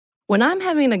When I'm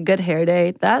having a good hair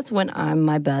day, that's when I'm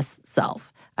my best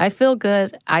self. I feel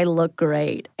good, I look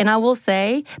great. And I will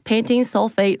say, Pantene's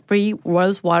sulfate-free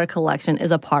rose water collection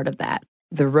is a part of that.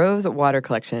 The Rose Water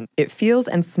Collection. It feels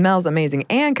and smells amazing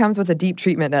and comes with a deep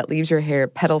treatment that leaves your hair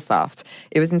petal soft.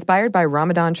 It was inspired by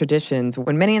Ramadan traditions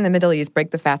when many in the Middle East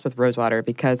break the fast with rose water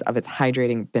because of its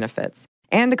hydrating benefits.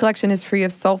 And the collection is free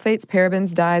of sulfates,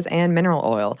 parabens, dyes, and mineral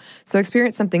oil. So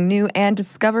experience something new and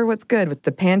discover what's good with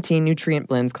the Pantene Nutrient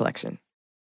Blends collection.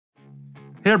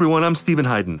 Hey everyone, I'm Stephen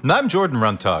Hayden. And I'm Jordan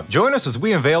Runtagh. Join us as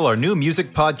we unveil our new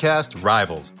music podcast,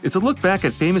 Rivals. It's a look back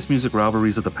at famous music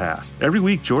rivalries of the past. Every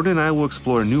week, Jordan and I will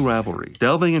explore a new rivalry,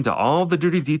 delving into all the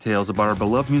dirty details about our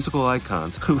beloved musical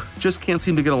icons who just can't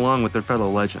seem to get along with their fellow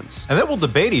legends. And then we'll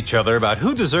debate each other about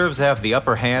who deserves to have the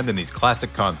upper hand in these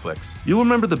classic conflicts. You'll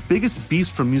remember the biggest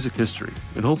beasts from music history,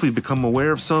 and hopefully become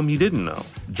aware of some you didn't know.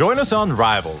 Join us on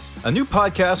Rivals, a new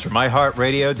podcast from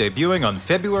iHeartRadio debuting on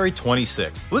February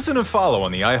 26th. Listen and follow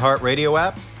on the iHeartRadio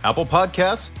app, Apple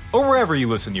Podcasts, or wherever you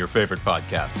listen to your favorite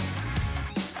podcasts.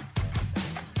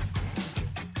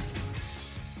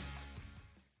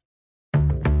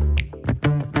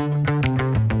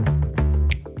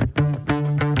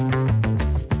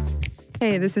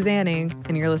 Hey, this is Annie,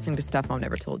 and you're listening to Stuff Mom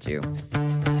Never Told You.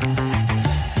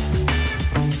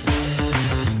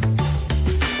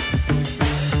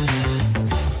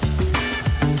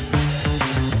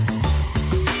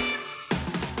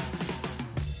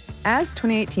 As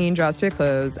 2018 draws to a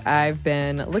close, I've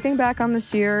been looking back on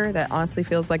this year that honestly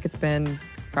feels like it's been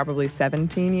probably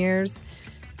 17 years.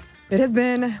 It has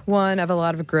been one of a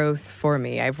lot of growth for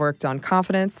me. I've worked on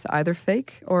confidence, either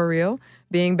fake or real,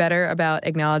 being better about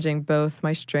acknowledging both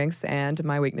my strengths and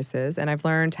my weaknesses, and I've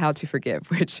learned how to forgive,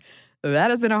 which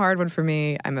that has been a hard one for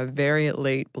me. I'm a very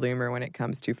late bloomer when it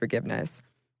comes to forgiveness.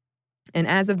 And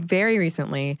as of very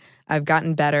recently, I've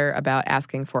gotten better about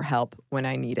asking for help when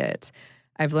I need it.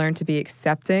 I've learned to be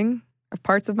accepting of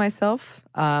parts of myself.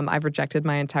 I've rejected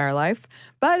my entire life,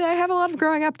 but I have a lot of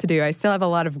growing up to do. I still have a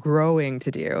lot of growing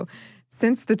to do.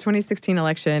 Since the 2016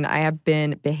 election, I have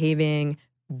been behaving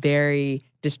very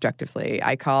destructively.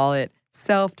 I call it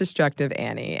self-destructive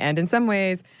Annie. And in some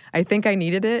ways, I think I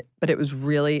needed it, but it was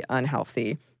really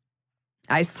unhealthy.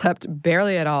 I slept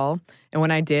barely at all. And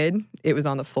when I did, it was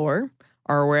on the floor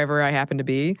or wherever I happened to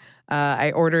be.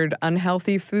 I ordered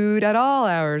unhealthy food at all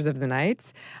hours of the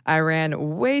night. I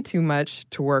ran way too much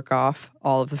to work off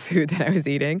all of the food that I was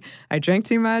eating. I drank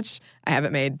too much. I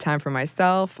haven't made time for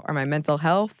myself or my mental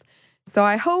health. So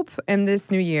I hope in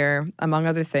this new year, among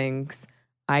other things,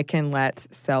 I can let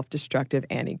self-destructive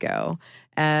Annie go.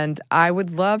 And I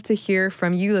would love to hear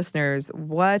from you listeners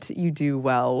what you do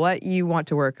well, what you want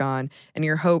to work on, and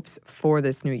your hopes for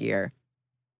this new year.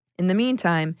 In the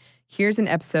meantime, here's an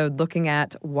episode looking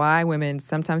at why women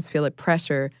sometimes feel a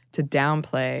pressure to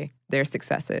downplay their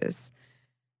successes.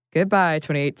 Goodbye,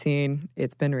 2018.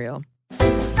 It's been real.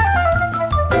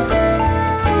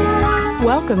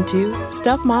 Welcome to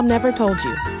Stuff Mom Never Told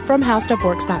You from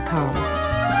HowStuffWorks.com.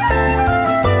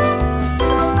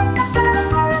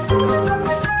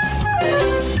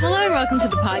 Hello and welcome to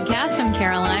the podcast. I'm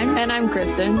Caroline. And I'm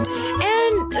Kristen.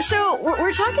 And so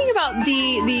we're talking about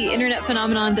the internet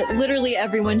phenomenon that literally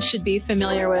everyone should be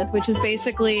familiar with, which is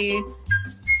basically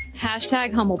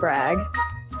hashtag humblebrag,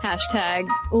 hashtag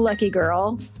lucky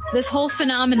girl. This whole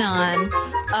phenomenon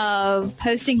of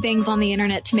posting things on the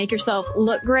internet to make yourself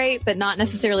look great, but not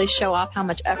necessarily show off how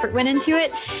much effort went into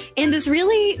it. And this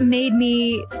really made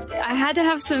me, I had to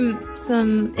have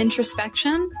some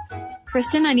introspection.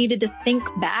 Kristen, I needed to think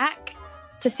back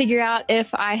to figure out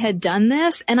if I had done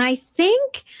this. And I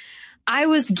think I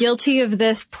was guilty of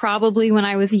this probably when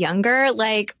I was younger,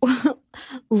 like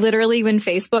literally when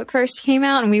Facebook first came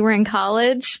out and we were in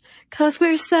college, 'cause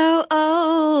we're so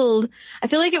old. I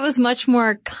feel like it was much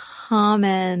more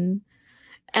common.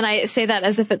 And I say that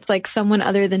as if it's like someone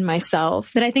other than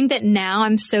myself. But I think that now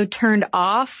I'm so turned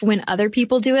off when other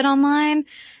people do it online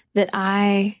that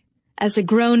I, as a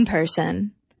grown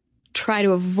person, try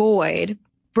to avoid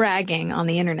bragging on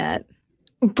the internet.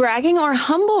 Bragging or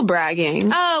humble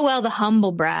bragging? Oh, well, the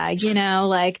humble brag, you know,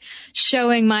 like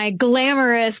showing my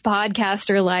glamorous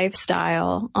podcaster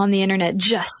lifestyle on the internet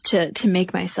just to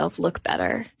make myself look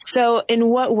better. So in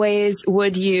what ways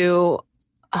would you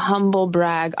humble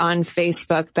brag on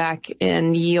Facebook back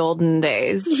in ye olden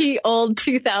days? Ye old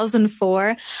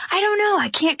 2004. I don't know. I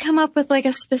can't come up with like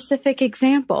a specific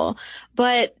example,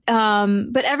 but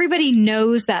everybody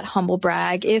knows that humble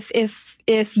brag.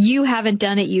 If you haven't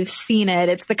done it, you've seen it.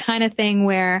 It's the kind of thing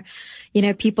where, you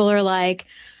know, people are like,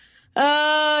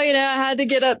 Oh, I had to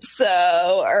get up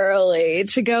so early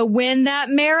to go win that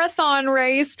marathon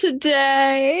race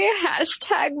today.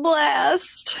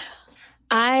 #blessed.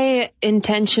 I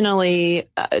intentionally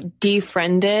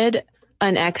defriended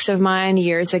an ex of mine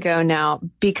years ago now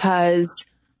because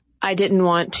I didn't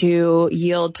want to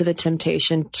yield to the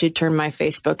temptation to turn my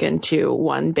Facebook into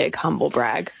one big humble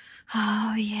brag.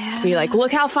 Oh, yeah. To be like,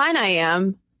 look how fine I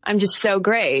am. I'm just so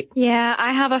great. Yeah,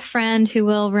 I have a friend who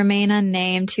will remain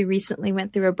unnamed who recently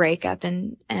went through a breakup,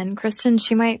 and Kristen,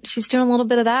 she's doing a little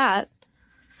bit of that.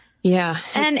 Yeah.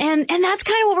 And that's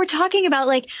kind of what we're talking about.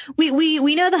 Like,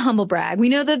 we know the humble brag. We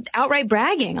know the outright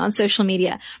bragging on social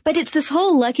media, but it's this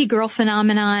whole lucky girl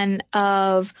phenomenon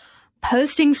of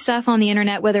posting stuff on the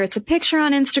internet, whether it's a picture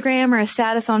on Instagram or a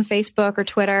status on Facebook or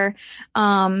Twitter,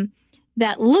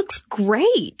 that looks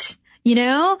great.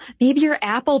 Maybe you're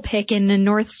apple picking in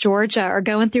North Georgia or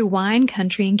going through wine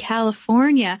country in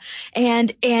California,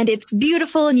 and it's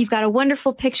beautiful and you've got a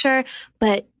wonderful picture,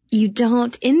 but you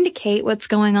don't indicate what's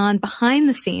going on behind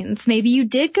the scenes. Maybe you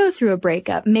did go through a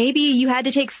breakup. Maybe you had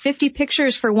to take 50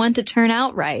 pictures for one to turn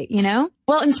out right,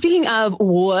 Well, and speaking of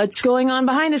what's going on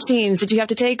behind the scenes, did you have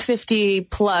to take 50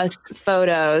 plus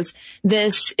photos?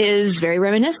 This is very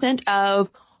reminiscent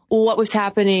of what was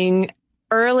happening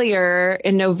earlier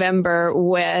in November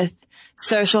with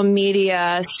social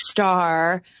media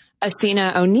star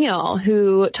Asina O'Neil,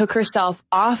 who took herself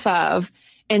off of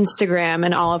Instagram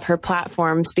and all of her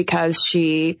platforms because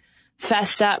she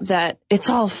fessed up that it's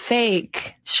all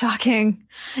fake. Shocking.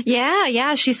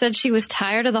 Yeah. She said she was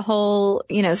tired of the whole,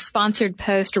 sponsored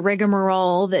post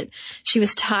rigmarole, that she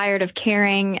was tired of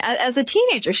carrying as a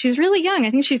teenager. She's really young.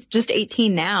 I think she's just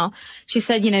 18 now. She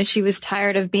said, she was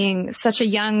tired of being such a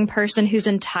young person whose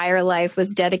entire life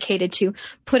was dedicated to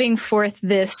putting forth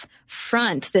this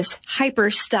front, this hyper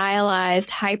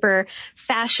stylized, hyper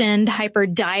fashioned, hyper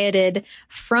dieted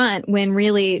front, when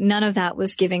really none of that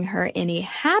was giving her any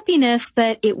happiness,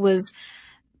 but it was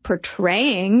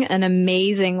portraying an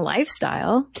amazing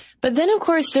lifestyle. But then, of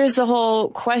course, there's the whole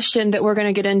question that we're going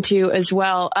to get into as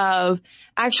well of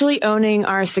actually owning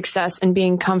our success and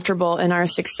being comfortable in our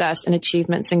success and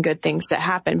achievements and good things that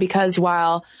happen. Because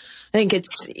while I think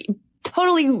it's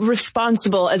totally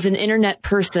responsible as an internet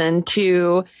person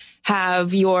to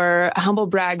have your humble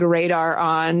brag radar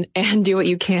on and do what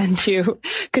you can to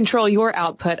control your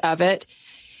output of it,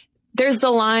 there's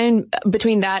the line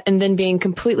between that and then being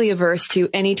completely averse to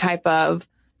any type of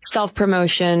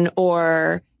self-promotion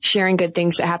or sharing good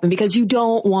things that happen because you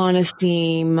don't want to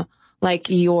seem like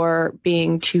you're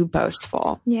being too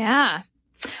boastful. Yeah.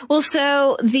 Well,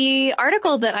 so the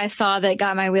article that I saw that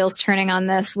got my wheels turning on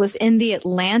this was in The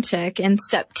Atlantic in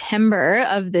September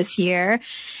of this year.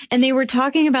 And they were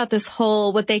talking about this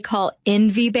whole, what they call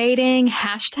envy baiting,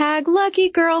 #lucky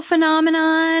girl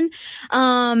phenomenon.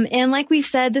 And like we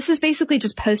said, this is basically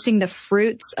just posting the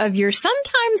fruits of your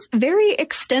sometimes very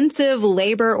extensive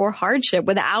labor or hardship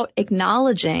without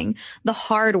acknowledging the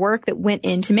hard work that went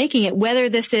into making it, whether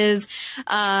this is,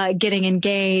 getting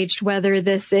engaged, whether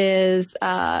this is,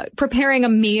 preparing a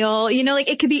meal,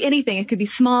 it could be anything. It could be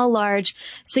small, large,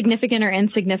 significant or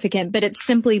insignificant, but it's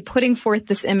simply putting forth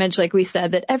this image, like we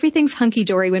said, that everything's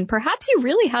hunky-dory when perhaps you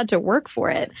really had to work for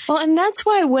it. Well, and that's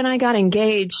why when I got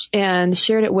engaged and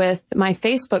shared it with my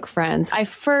Facebook friends, I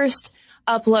first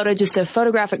uploaded just a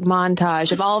photographic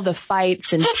montage of all of the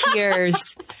fights and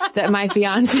tears that my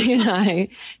fiance and I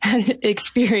had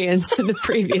experienced in the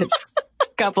previous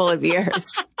couple of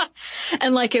years.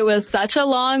 And like it was such a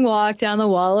long walk down the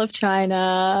Wall of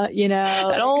China,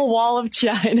 That old Wall of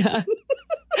China.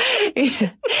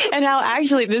 And how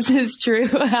actually this is true,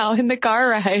 how in the car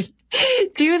ride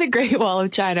to the Great Wall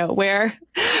of China, where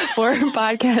for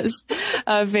podcast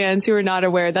fans who are not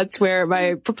aware, that's where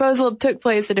my proposal took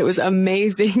place and it was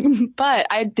amazing. But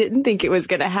I didn't think it was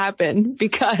going to happen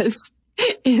because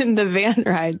in the van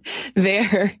ride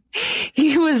there,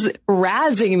 he was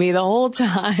razzing me the whole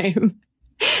time.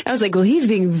 I was like, well, he's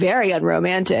being very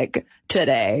unromantic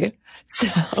today. So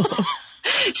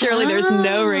surely there's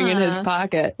no ring in his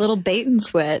pocket. Little bait and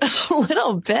switch. A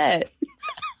little bit.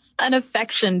 An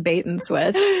affection bait and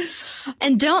switch.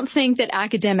 And don't think that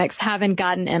academics haven't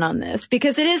gotten in on this,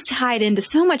 because it is tied into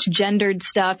so much gendered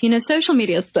stuff. Social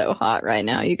media is so hot right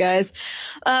now, you guys.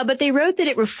 But they wrote that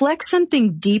it reflects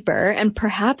something deeper and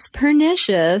perhaps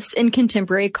pernicious in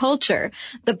contemporary culture.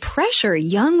 The pressure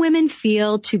young women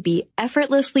feel to be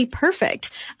effortlessly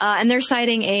perfect. And they're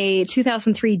citing a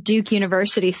 2003 Duke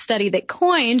University study that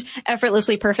coined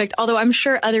effortlessly perfect, although I'm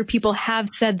sure other people have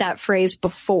said that phrase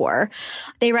before.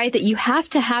 They write that you have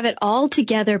to have it all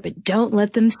together, but don't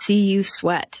let them see you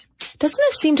sweat. Doesn't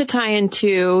this seem to tie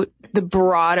into the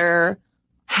broader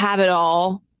have it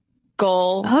all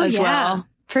goal as well?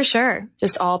 For sure.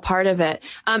 Just all part of it.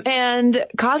 And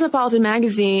Cosmopolitan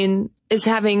magazine is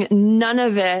having none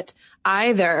of it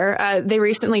either. They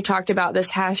recently talked about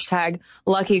this hashtag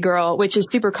lucky girl, which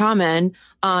is super common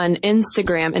on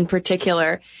Instagram in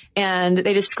particular. And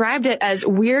they described it as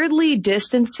weirdly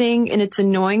distancing in its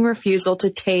annoying refusal to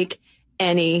take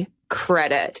any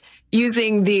credit,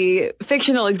 using the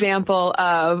fictional example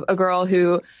of a girl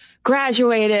who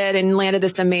graduated and landed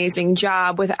this amazing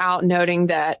job without noting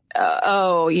that,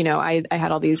 I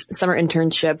had all these summer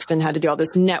internships and had to do all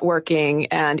this networking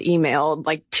and emailed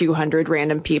like 200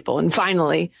 random people and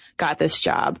finally got this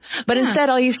job. But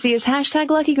instead, all you see is hashtag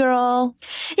lucky girl.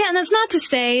 Yeah. And that's not to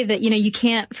say that, you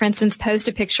can't, for instance, post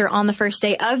a picture on the first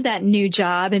day of that new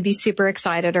job and be super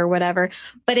excited or whatever.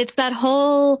 But it's that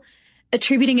whole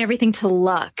attributing everything to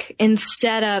luck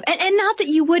instead of, and not that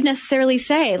you would necessarily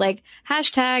say like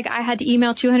hashtag, I had to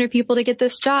email 200 people to get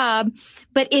this job,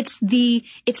 but it's the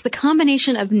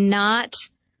combination of not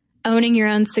owning your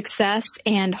own success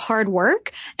and hard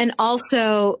work and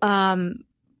also,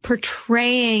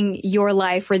 portraying your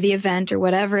life or the event or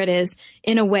whatever it is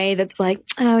in a way that's like,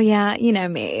 oh yeah, you know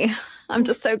me. I'm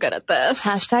just so good at this.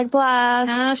 Hashtag blast.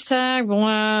 Hashtag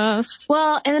blast.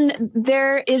 Well, and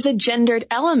there is a gendered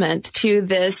element to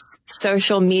this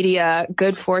social media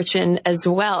good fortune as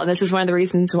well. And this is one of the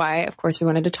reasons why, of course, we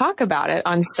wanted to talk about it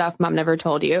on Stuff Mom Never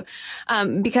Told You.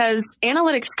 Because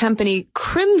analytics company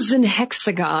Crimson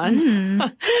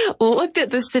Hexagon looked at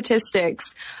the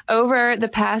statistics over the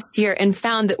past year and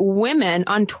found that women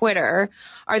on Twitter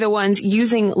are the ones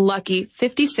using Lucky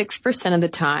 56% of the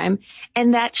time.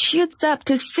 And that shoots up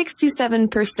to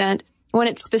 67% when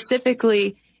it's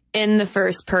specifically in the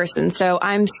first person. So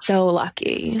I'm so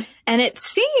lucky. And it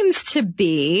seems to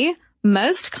be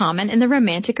most common in the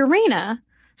romantic arena.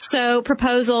 So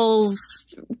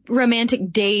proposals,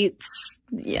 romantic dates,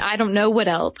 I don't know what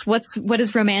else. What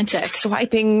is romantic?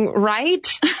 Swiping right?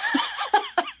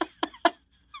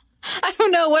 I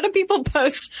don't know. What do people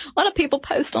post? What do people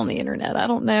post on the internet? I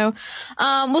don't know.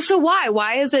 So why?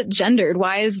 Why is it gendered?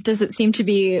 Does it seem to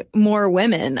be more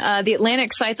women? The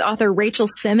Atlantic cites author Rachel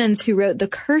Simmons, who wrote The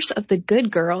Curse of the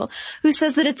Good Girl, who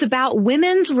says that it's about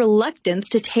women's reluctance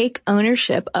to take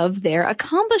ownership of their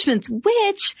accomplishments,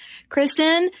 which,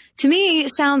 Kristen, to me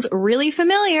sounds really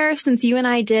familiar since you and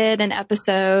I did an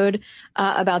episode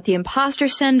about the imposter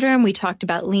syndrome. We talked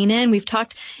about Lean In. We've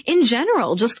talked in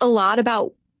general just a lot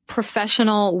about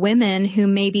professional women who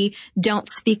maybe don't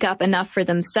speak up enough for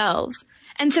themselves.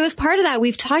 And so as part of that,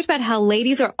 we've talked about how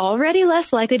ladies are already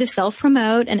less likely to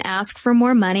self-promote and ask for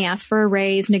more money, ask for a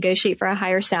raise, negotiate for a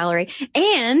higher salary.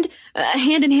 And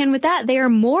hand in hand with that, they are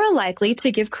more likely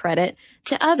to give credit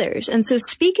to others. And so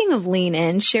speaking of Lean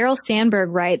In, Sheryl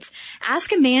Sandberg writes,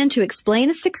 ask a man to explain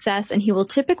his success and he will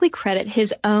typically credit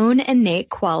his own innate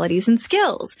qualities and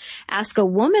skills. Ask a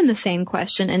woman the same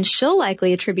question and she'll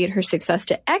likely attribute her success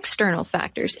to external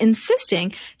factors,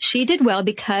 insisting she did well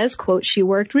because, quote, she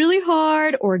worked really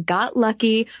hard or got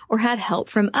lucky or had help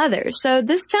from others. So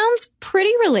this sounds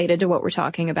pretty related to what we're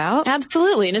talking about.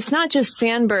 Absolutely. And it's not just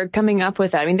Sandberg coming up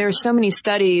with that. I mean, there are so many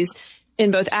studies in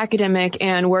both academic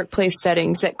and workplace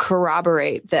settings that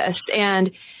corroborate this. And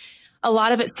a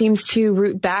lot of it seems to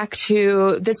root back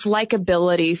to this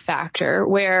likability factor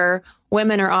where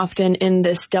women are often in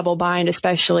this double bind,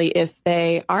 especially if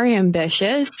they are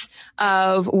ambitious,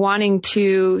 of wanting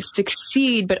to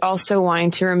succeed, but also wanting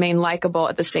to remain likable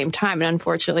at the same time. And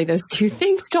unfortunately, those two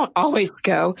things don't always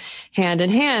go hand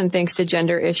in hand, thanks to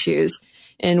gender issues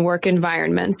in work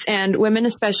environments. And women,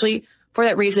 especially for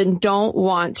that reason, don't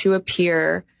want to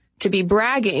appear to be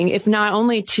bragging, if not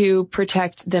only to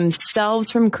protect themselves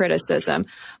from criticism,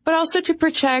 but also to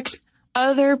protect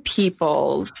other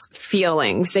people's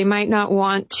feelings. They might not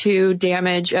want to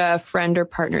damage a friend or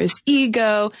partner's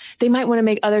ego. They might want to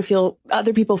make other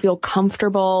people feel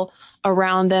comfortable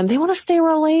around them. They want to stay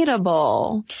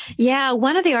relatable. Yeah,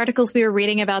 one of the articles we were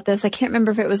reading about this, I can't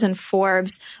remember if it was in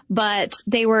Forbes, but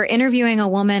they were interviewing a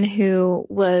woman who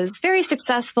was very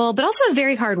successful, but also a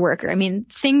very hard worker. I mean,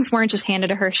 things weren't just handed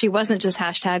to her. She wasn't just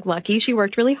hashtag lucky. She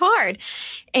worked really hard.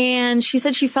 And she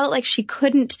said she felt like she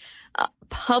couldn't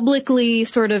publicly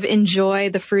sort of enjoy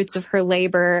the fruits of her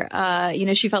labor.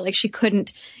 She felt like she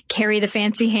couldn't carry the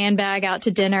fancy handbag out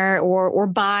to dinner or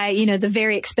buy, the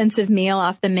very expensive meal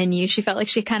off the menu. She felt like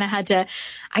she kind of had to,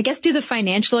 I guess, do the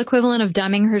financial equivalent of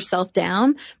dumbing herself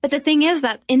down. But the thing is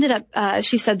that ended up,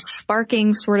 she said,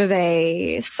 sparking sort of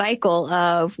a cycle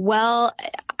of, well,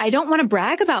 I don't want to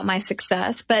brag about my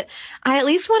success, but I at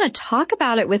least want to talk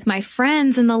about it with my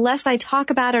friends. And the less I talk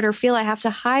about it or feel I have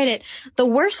to hide it, the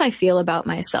worse I feel about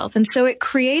myself. And so it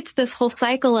creates this whole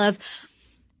cycle of,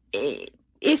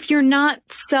 if you're not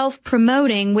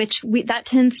self-promoting, which that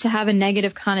tends to have a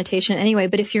negative connotation anyway,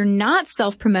 but if you're not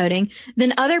self-promoting,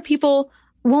 then other people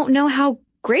won't know how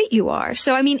great you are.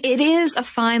 So, I mean, it is a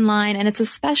fine line, and it's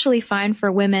especially fine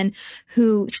for women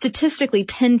who statistically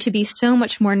tend to be so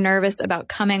much more nervous about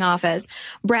coming off as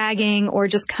bragging or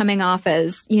just coming off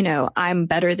as, I'm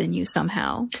better than you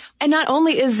somehow. And not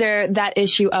only is there that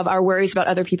issue of our worries about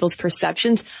other people's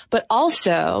perceptions, but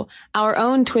also our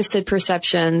own twisted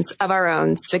perceptions of our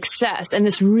own success. And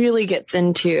this really gets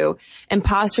into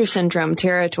imposter syndrome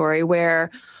territory,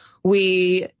 where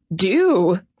we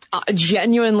do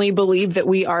genuinely believe that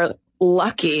we are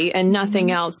lucky and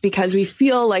nothing else, because we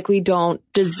feel like we don't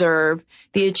deserve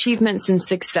the achievements and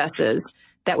successes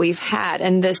that we've had.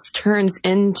 And this turns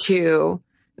into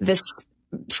this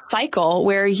cycle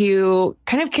where you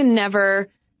kind of can never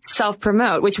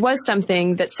self-promote, which was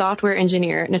something that software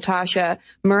engineer Natasha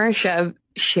Murashev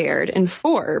shared in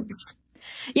Forbes.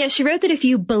 Yeah, she wrote that if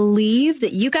you believe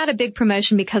that you got a big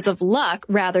promotion because of luck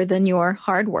rather than your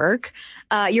hard work,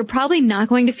 you're probably not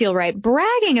going to feel right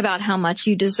bragging about how much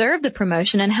you deserve the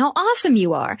promotion and how awesome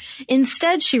you are.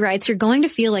 Instead, she writes, you're going to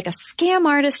feel like a scam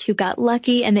artist who got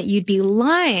lucky, and that you'd be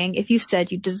lying if you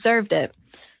said you deserved it.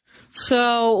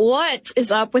 So what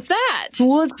is up with that?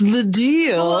 What's the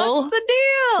deal? What's the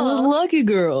deal? With lucky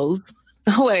girls.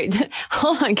 Oh, wait.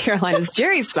 Hold on, Caroline. Is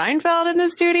Jerry Seinfeld in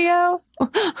the studio?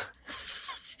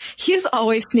 He's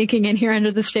always sneaking in here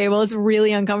under the stable. It's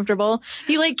really uncomfortable.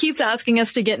 He keeps asking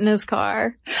us to get in his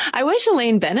car. I wish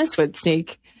Elaine Bennis would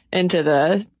sneak into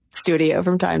the studio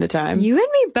from time to time. You and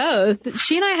me both.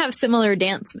 She and I have similar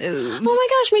dance moves. Oh my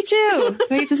gosh, me too.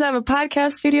 We could just have a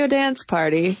podcast studio dance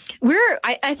party.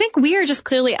 I think we are just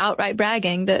clearly outright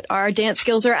bragging that our dance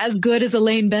skills are as good as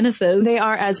Elaine Bennis's. They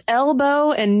are as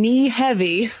elbow and knee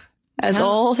heavy as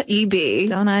old EB.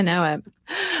 Don't I know it?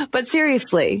 But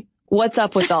seriously, what's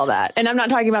up with all that? And I'm not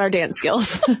talking about our dance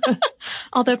skills.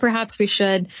 Although perhaps we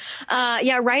should.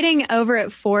 Writing over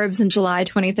at Forbes in July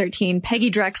 2013,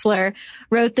 Peggy Drexler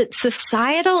wrote that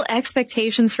societal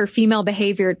expectations for female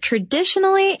behavior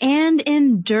traditionally and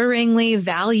enduringly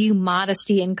value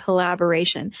modesty and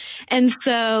collaboration. And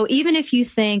so even if you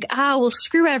think,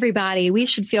 screw everybody, we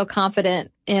should feel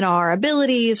confident in our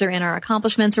abilities or in our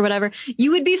accomplishments or whatever,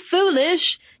 you would be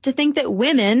foolish to think that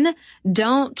women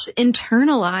don't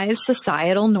internalize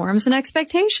societal norms and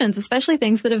expectations, especially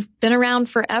things that have been around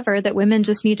forever that women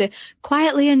just need to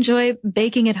quietly enjoy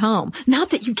baking at home. Not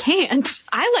that you can't.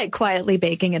 I like quietly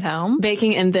baking at home.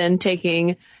 Baking and then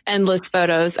taking endless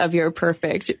photos of your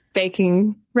perfect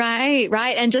baking. Right.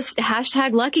 And just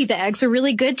 #lucky. The eggs are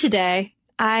really good today.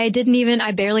 I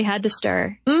barely had to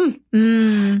stir. Well,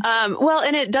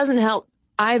 and it doesn't help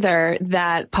either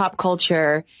that pop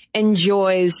culture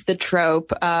enjoys the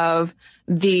trope of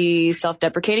the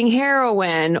self-deprecating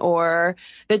heroine or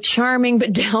the charming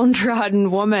but downtrodden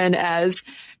woman, as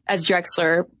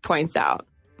Drexler points out.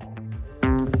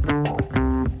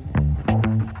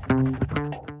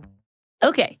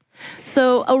 Okay.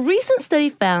 So a recent study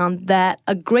found that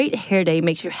a great hair day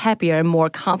makes you happier and more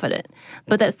confident.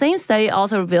 But that same study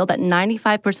also revealed that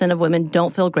 95% of women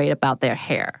don't feel great about their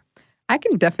hair. I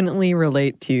can definitely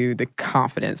relate to the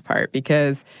confidence part,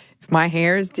 because if my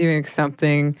hair is doing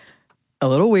something a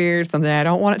little weird, something I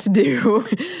don't want it to do,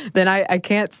 then I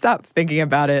can't stop thinking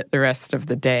about it the rest of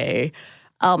the day.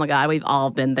 Oh my God, we've all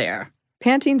been there.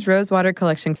 Pantene's Rosewater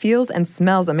collection feels and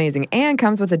smells amazing and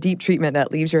comes with a deep treatment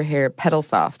that leaves your hair petal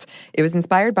soft. It was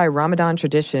inspired by Ramadan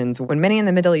traditions, when many in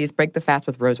the Middle East break the fast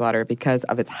with rosewater because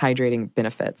of its hydrating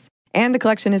benefits. And the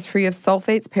collection is free of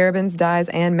sulfates, parabens, dyes,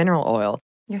 and mineral oil.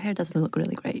 Your hair does look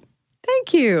really great.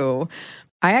 Thank you.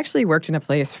 I actually worked in a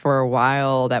place for a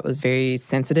while that was very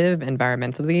sensitive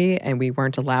environmentally, and we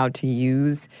weren't allowed to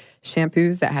use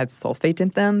shampoos that had sulfate in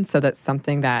them, so that's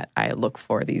something that I look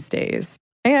for these days.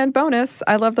 And bonus,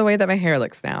 I love the way that my hair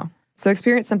looks now. So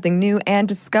experience something new and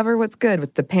discover what's good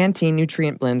with the Pantene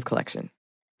Nutrient Blends collection.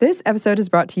 This episode is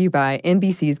brought to you by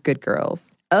NBC's Good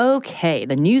Girls. Okay,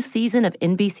 the new season of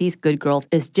NBC's Good Girls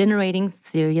is generating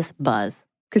serious buzz.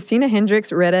 Christina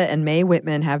Hendricks, Retta, and Mae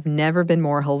Whitman have never been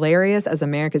more hilarious as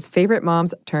America's favorite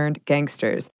moms turned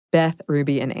gangsters, Beth,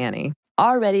 Ruby, and Annie.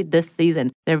 Already this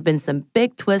season, there have been some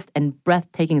big twists and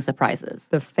breathtaking surprises.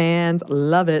 The fans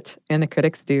love it, and the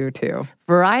critics do too.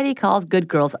 Variety calls Good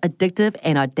Girls addictive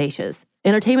and audacious.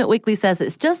 Entertainment Weekly says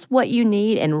it's just what you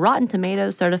need, and Rotten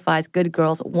Tomatoes certifies Good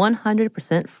Girls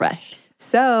 100% fresh.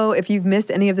 So if you've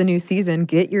missed any of the new season,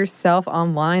 get yourself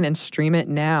online and stream it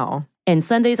now. And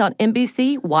Sundays on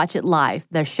NBC, watch it live.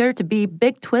 There's sure to be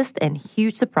big twists and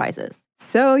huge surprises.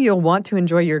 So you'll want to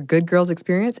enjoy your Good Girls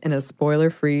experience in a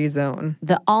spoiler-free zone.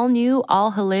 The all-new,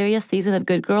 all-hilarious season of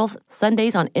Good Girls,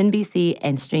 Sundays on NBC,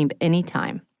 and stream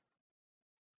anytime.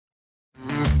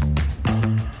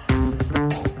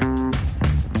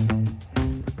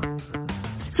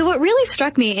 So what really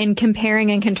struck me in comparing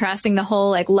and contrasting the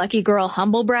whole like lucky girl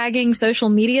humble bragging social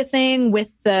media thing with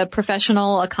the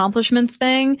professional accomplishments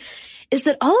thing is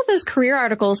that all of those career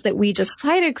articles that we just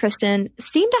cited, Kristen,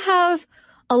 seem to have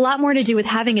a lot more to do with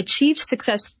having achieved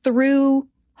success through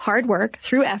hard work,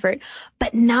 through effort,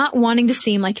 but not wanting to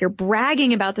seem like you're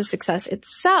bragging about the success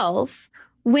itself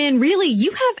when really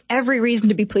you have every reason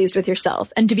to be pleased with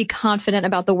yourself and to be confident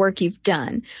about the work you've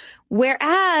done.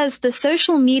 Whereas the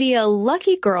social media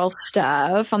lucky girl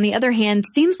stuff, on the other hand,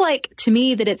 seems like to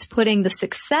me that it's putting the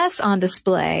success on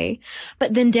display,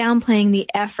 but then downplaying the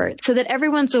effort so that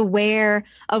everyone's aware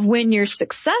of when you're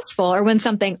successful or when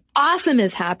something awesome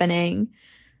is happening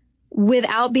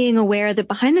without being aware that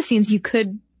behind the scenes you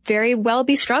could very well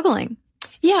be struggling.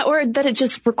 Yeah, or that it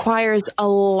just requires a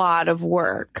lot of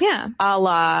work. Yeah. A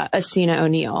la Asina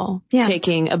O'Neil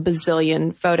taking a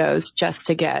bazillion photos just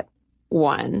to get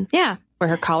one. Yeah. Where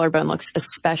her collarbone looks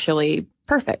especially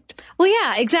perfect. Well,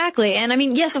 yeah, exactly. And I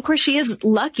mean, yes, of course she is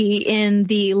lucky in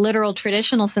the literal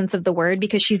traditional sense of the word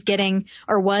because she's getting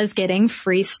or was getting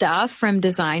free stuff from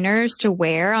designers to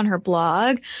wear on her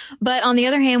blog. But on the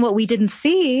other hand, what we didn't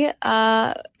see,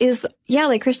 is, yeah,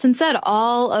 like Kristen said,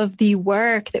 all of the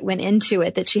work that went into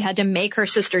it, that she had to make her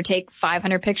sister take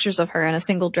 500 pictures of her in a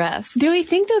single dress. Do we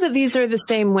think though that these are the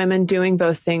same women doing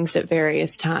both things at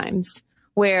various times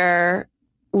where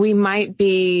we might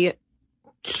be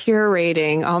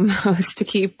curating almost to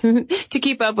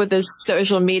keep up with this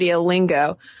social media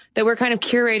lingo, that we're kind of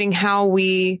curating how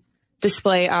we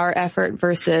display our effort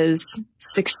versus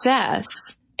success,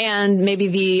 and maybe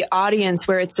the audience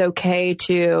where it's okay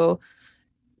to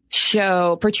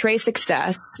portray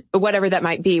success, whatever that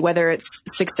might be, whether it's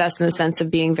success in the sense of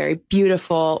being very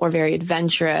beautiful or very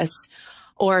adventurous,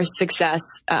 or success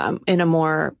in a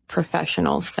more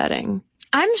professional setting.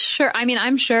 I'm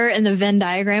sure in the Venn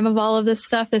diagram of all of this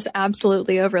stuff, this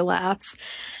absolutely overlaps.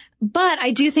 But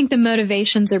I do think the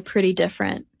motivations are pretty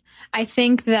different. I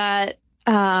think that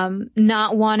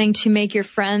not wanting to make your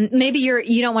friend, maybe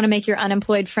you don't want to make your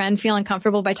unemployed friend feel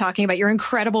uncomfortable by talking about your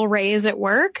incredible raise at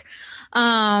work.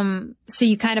 So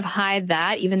you kind of hide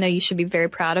that, even though you should be very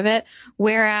proud of it.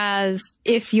 Whereas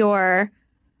if you're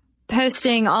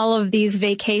posting all of these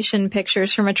vacation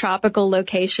pictures from a tropical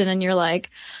location and you're like,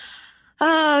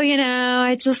 oh,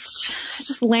 I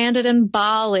just landed in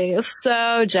Bali. It was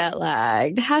so jet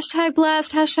lagged. Hashtag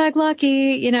blessed, hashtag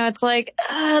lucky. It's like,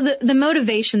 the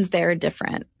motivations there are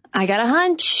different. I got a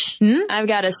hunch. I've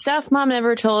got a stuff mom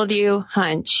never told you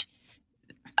hunch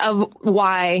of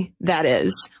why that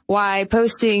is. Why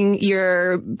posting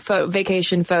your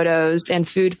vacation photos and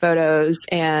food photos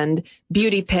and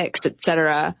beauty pics,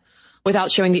 etc.,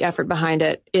 without showing the effort behind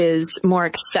it is more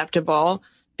acceptable.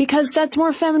 Because that's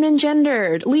more feminine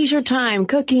gendered. Leisure time,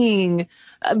 cooking,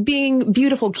 being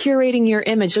beautiful, curating your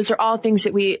image. Those are all things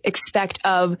that we expect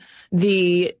of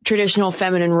the traditional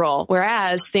feminine role.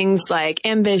 Whereas things like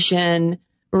ambition,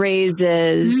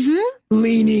 raises,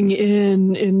 leaning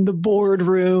in the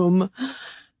boardroom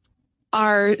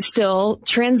are still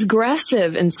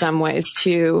transgressive in some ways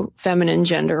to feminine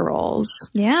gender roles.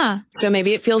 Yeah. So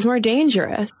maybe it feels more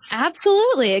dangerous.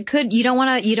 Absolutely. It could, you don't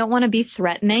want to be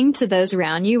threatening to those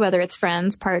around you, whether it's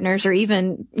friends, partners, or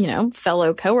even,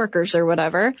 fellow coworkers or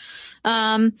whatever.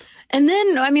 And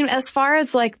then, as far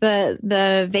as like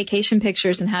the vacation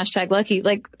pictures and hashtag lucky,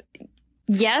 like,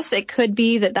 yes, it could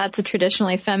be that that's a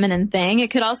traditionally feminine thing.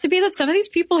 It could also be that some of these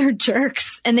people are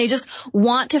jerks and they just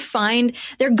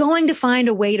they're going to find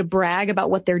a way to brag about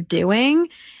what they're doing.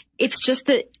 It's just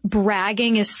that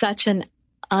bragging is such an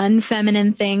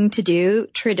unfeminine thing to do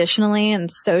traditionally and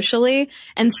socially.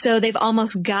 And so they've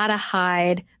almost got to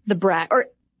hide the brag, or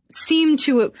seem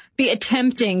to be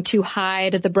attempting to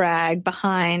hide the brag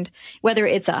behind, whether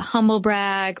it's a humble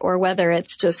brag or whether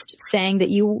it's just saying that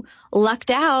you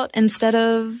lucked out instead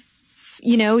of,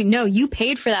 no, you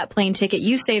paid for that plane ticket,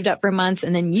 you saved up for months,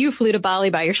 and then you flew to Bali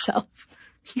by yourself.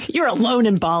 You're alone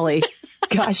in Bali.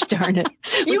 Gosh darn it.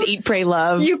 With Eat, Pray,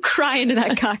 Love. You cry into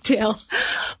that cocktail.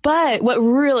 But what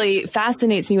really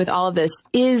fascinates me with all of this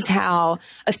is how,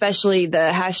 especially the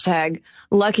hashtag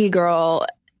lucky girl,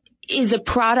 is a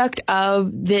product of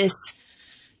this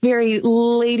very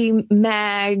lady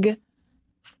mag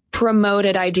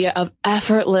promoted idea of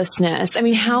effortlessness. I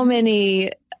mean, how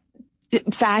many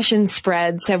fashion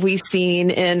spreads have we seen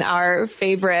in our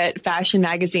favorite fashion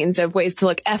magazines of ways to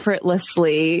look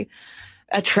effortlessly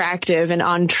attractive and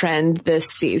on trend this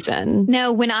season?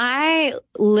 No, when I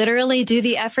literally do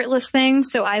the effortless thing,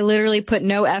 so I literally put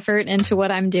no effort into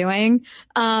what I'm doing,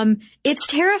 it's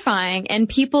terrifying. And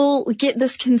people get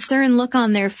this concerned look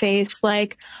on their face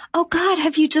like, oh God,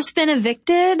 have you just been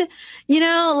evicted? You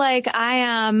know, like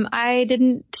I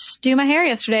didn't do my hair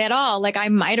yesterday at all. Like I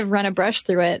might have run a brush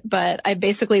through it, but I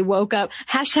basically woke up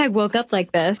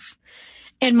like this.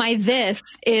 And my this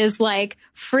is like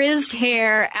frizzed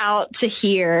hair out to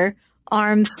here,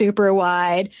 arms super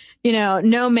wide, you know,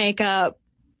 no makeup,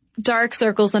 dark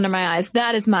circles under my eyes.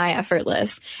 That is my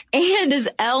effortless. And as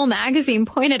Elle magazine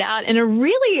pointed out in a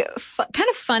really kind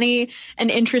of funny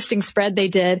and interesting spread they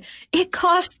did, it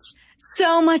costs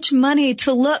so much money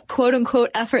to look quote unquote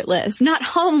effortless, not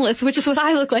homeless, which is what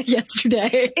I looked like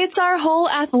yesterday. It's our whole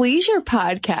athleisure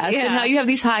podcast and how you have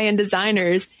these high-end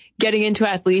designers getting into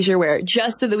athleisure wear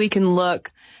just so that we can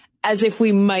look as if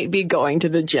we might be going to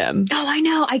the gym. Oh, I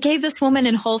know. I gave this woman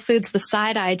in Whole Foods the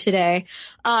side eye today.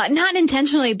 Not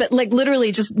intentionally, but like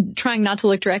literally just trying not to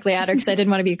look directly at her because I didn't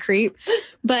want to be a creep.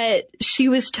 But she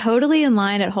was totally in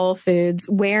line at Whole Foods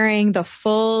wearing the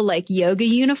full like yoga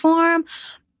uniform.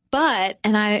 But,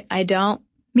 and I don't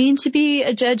mean to be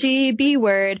a judgy B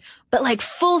word, but like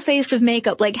full face of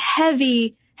makeup, like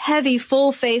heavy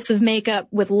full face of makeup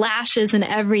with lashes and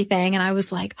everything. And I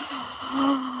was like,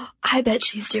 oh, I bet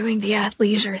she's doing the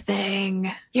athleisure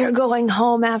thing. You're going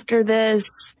home after this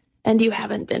and you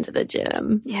haven't been to the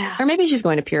gym. Yeah. Or maybe she's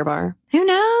going to Pure Barre. Who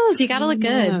knows? You gotta look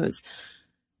good. Knows?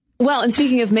 Well, and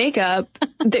speaking of makeup,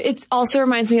 it also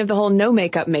reminds me of the whole no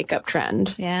makeup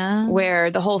trend. Yeah. Where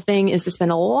the whole thing is to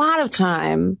spend a lot of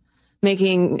time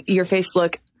making your face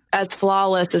look as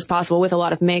flawless as possible with a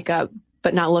lot of makeup,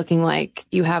 but not looking like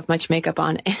you have much makeup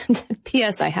on. And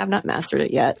P.S. I have not mastered it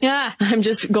yet. Yeah. I'm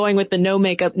just going with the no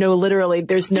makeup, no, literally,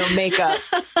 there's no makeup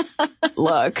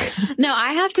look. No,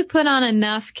 I have to put on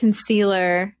enough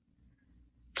concealer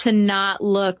to not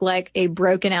look like a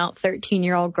broken out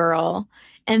 13-year-old girl.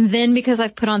 And then because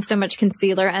I've put on so much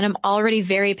concealer and I'm already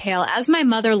very pale, as my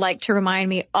mother liked to remind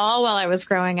me all while I was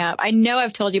growing up. I know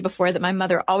I've told you before that my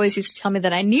mother always used to tell me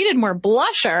that I needed more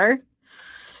blusher.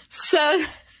 So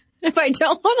if I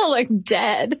don't want to look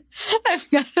dead, I've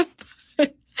got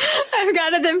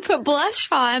to then put blush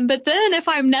on. But then if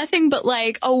I'm nothing but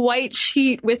like a white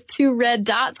sheet with 2 red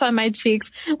dots on my cheeks,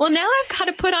 well, now I've got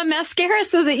to put on mascara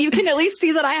so that you can at least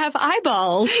see that I have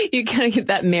eyeballs. You gotta get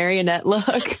that marionette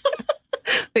look.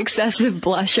 Excessive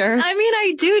blusher. I mean,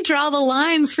 I do draw the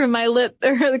lines from my lip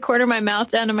or the corner of my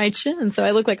mouth down to my chin, so I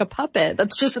look like a puppet.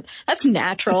 That's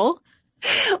natural.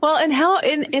 Well, and how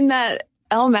in that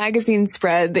Elle magazine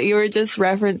spread that you were just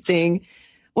referencing,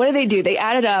 what do? They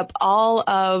added up all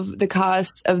of the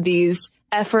costs of these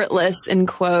effortless, in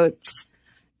quotes,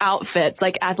 outfits,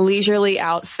 like athleisurely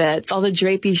outfits, all the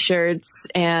drapey shirts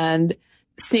and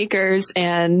sneakers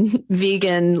and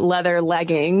vegan leather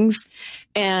leggings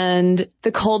and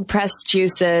the cold pressed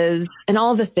juices and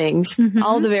all the things,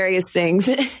 all the various things.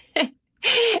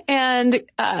 And,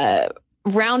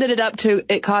 rounded it up to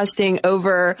it costing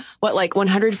over like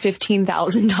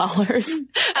 $115,000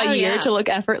 a year to look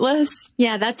effortless.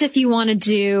 Yeah, that's if you want to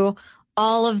do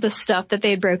all of the stuff that they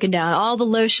had broken down, all the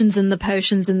lotions and the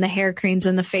potions and the hair creams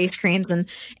and the face creams and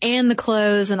the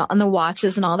clothes and the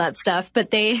watches and all that stuff. But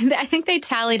I think they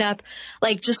tallied up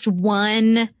like just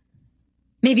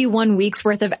maybe 1 week's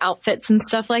worth of outfits and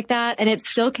stuff like that. And it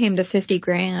still came to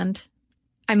 $50,000.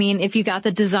 I mean, if you got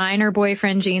the designer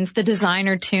boyfriend jeans, the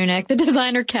designer tunic, the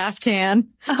designer caftan.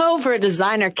 Oh, for a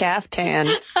designer caftan.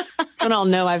 That's when I'll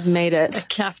know I've made it. A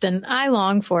caftan. I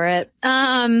long for it.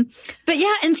 But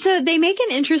yeah, and so they make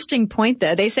an interesting point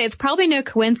though. They say it's probably no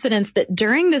coincidence that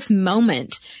during this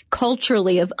moment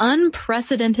culturally of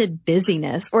unprecedented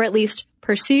busyness, or at least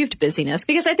perceived busyness,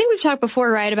 because I think we've talked before,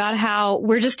 right, about how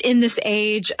we're just in this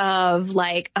age of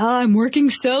like, oh, I'm working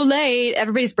so late.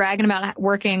 Everybody's bragging about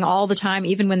working all the time,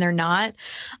 even when they're not.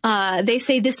 They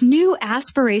say this new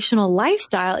aspirational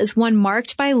lifestyle is one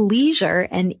marked by leisure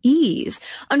and ease.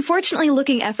 Unfortunately,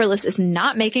 looking effortless is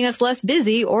not making us less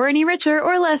busy or any richer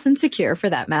or less insecure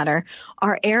for that matter.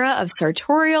 Our era of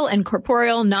sartorial and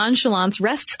corporeal nonchalance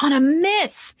rests on a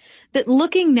myth that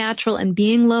looking natural and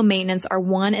being low maintenance are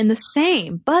one and the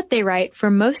same. But they write,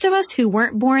 for most of us who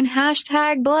weren't born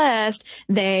 #blessed,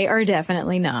 they are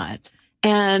definitely not.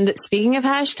 And speaking of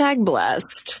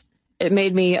 #blessed, it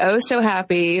made me so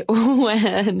happy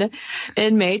when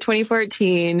in May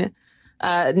 2014,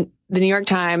 the New York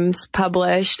Times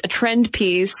published a trend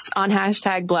piece on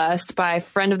hashtag blessed by a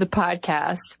friend of the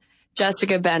podcast,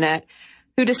 Jessica Bennett,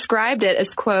 who described it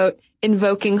as, quote,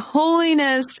 invoking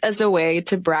holiness as a way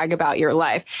to brag about your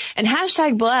life. And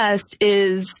hashtag blessed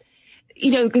is,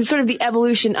 sort of the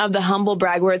evolution of the humble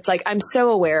brag, where it's like, I'm so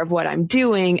aware of what I'm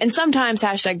doing. And sometimes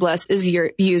hashtag blessed is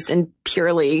used in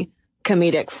purely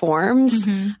comedic forms.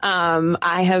 Mm-hmm.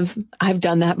 I've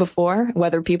done that before.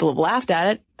 Whether people have laughed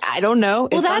at it, I don't know.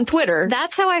 It's on Twitter.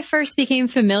 That's how I first became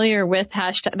familiar with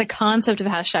the concept of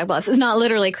hashtag blessed. It's not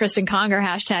literally Kristen Conger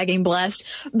hashtagging blessed,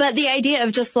 but the idea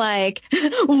of just like,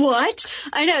 what?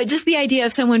 I know, just the idea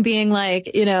of someone being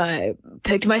like, I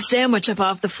picked my sandwich up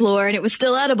off the floor and it was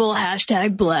still edible,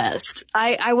 hashtag blessed.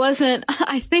 I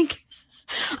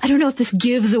don't know if this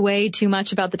gives away too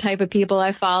much about the type of people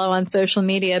I follow on social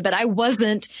media, but I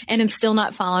wasn't and am still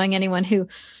not following anyone who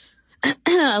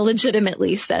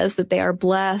legitimately says that they are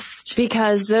blessed.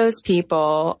 Because those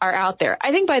people are out there.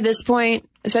 I think by this point,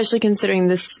 especially considering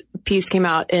this piece came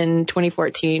out in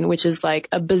 2014, which is like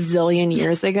a bazillion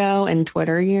years ago in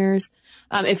Twitter years,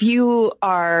 if you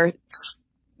are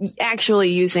actually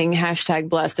using hashtag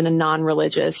blessed in a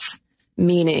non-religious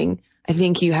meaning, I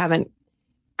think you haven't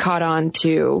caught on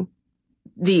to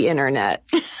the internet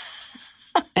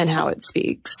and how it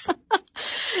speaks.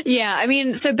 Yeah. I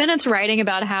mean, so Bennett's writing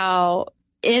about how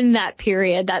in that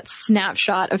period, that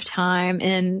snapshot of time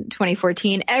in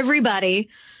 2014, everybody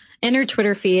in her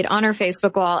Twitter feed, on her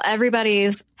Facebook wall,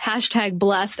 everybody's hashtag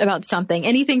blessed about something,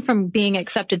 anything from being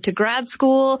accepted to grad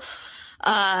school,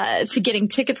 to getting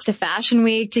tickets to Fashion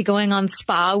Week, to going on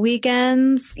spa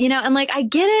weekends, and like, I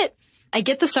get it. I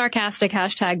get the sarcastic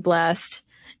hashtag blessed.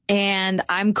 And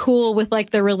I'm cool with like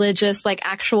the religious, like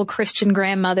actual Christian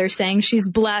grandmother saying she's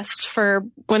blessed for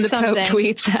when the something. Pope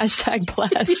tweets hashtag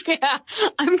blessed. Yeah,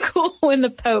 I'm cool when the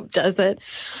Pope does it.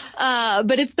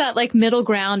 But it's that like middle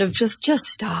ground of just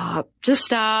stop.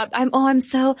 I'm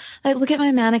so like, look at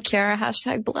my manicure,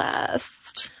 hashtag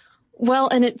blessed. Well,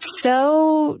 and it's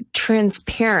so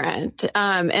transparent.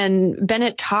 And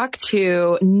Bennett talked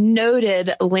to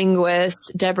noted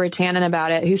linguist Deborah Tannen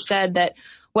about it, who said that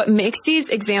what makes these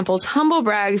examples humble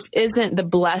brags isn't the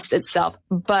blessed itself,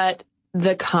 but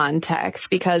the context.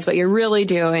 Because what you're really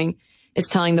doing is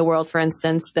telling the world, for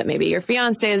instance, that maybe your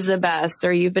fiance is the best,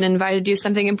 or you've been invited to do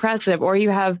something impressive, or you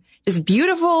have just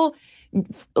beautiful,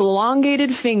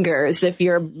 elongated fingers if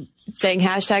you're saying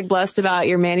hashtag blessed about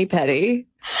your mani-pedi.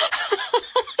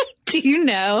 Do you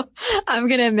know, I'm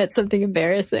going to admit something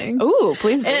embarrassing. Ooh,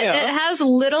 please do. It has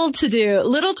little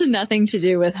to nothing to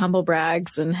do with humble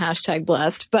brags and hashtag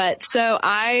blessed. But so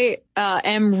I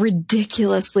am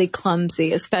ridiculously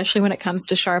clumsy, especially when it comes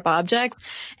to sharp objects.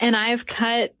 And I've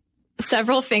cut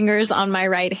several fingers on my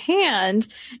right hand.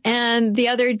 And the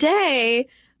other day,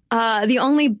 the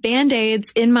only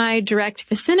Band-Aids in my direct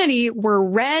vicinity were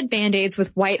red Band-Aids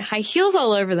with white high heels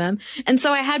all over them. And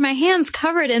so I had my hands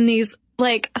covered in these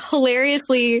like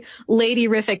hilariously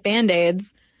lady-rific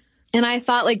Band-Aids. And I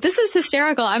thought, like, this is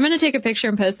hysterical. I'm going to take a picture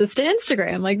and post this to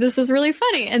Instagram. Like, this is really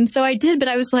funny. And so I did, but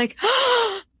I was like,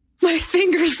 oh, my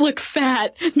fingers look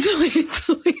fat. Delete.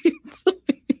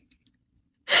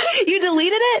 You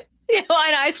deleted it? Yeah, well,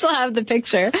 I still have the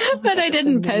picture, but I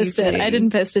didn't post it. I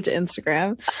didn't post it to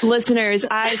Instagram. Listeners,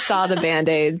 I saw the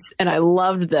Band-Aids and I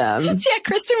loved them. Yeah,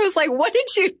 Kristen was like, what did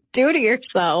you do to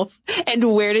yourself?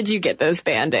 And where did you get those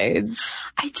Band-Aids?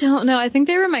 I don't know. I think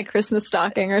they were my Christmas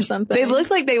stocking or something. They look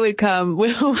like they would come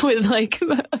with like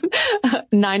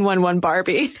 911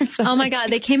 Barbie or something. Oh my God.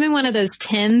 They came in one of those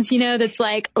tins, that's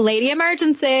like lady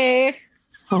emergency.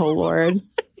 Oh Lord.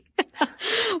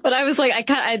 But I was like,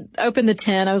 I opened the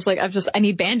tin. I was like, I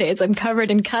need Band-Aids. I'm covered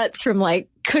in cuts from like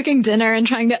cooking dinner and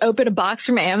trying to open a box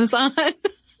from Amazon.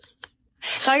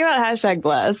 Talking about hashtag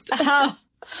blessed. Oh.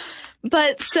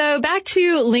 But so back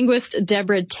to linguist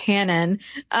Deborah Tannen.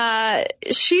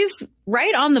 She's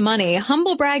right on the money.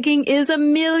 Humble bragging is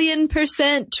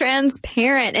 1,000,000%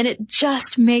 transparent, and it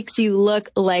just makes you look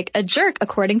like a jerk,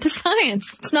 according to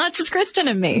science. It's not just Kristen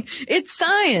and me. It's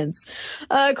science.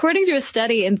 According to a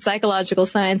study in Psychological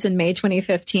Science in May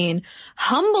 2015,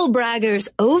 humble braggers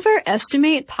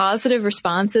overestimate positive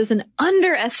responses and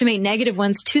underestimate negative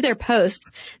ones to their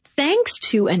posts thanks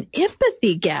to an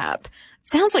empathy gap.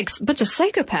 Sounds like a bunch of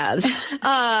psychopaths.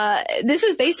 This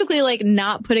is basically like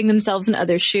not putting themselves in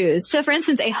other shoes. So for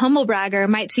instance, a humble bragger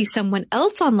might see someone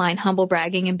else online humble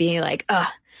bragging and be like,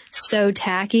 ugh, so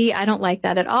tacky. I don't like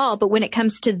that at all. But when it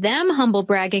comes to them humble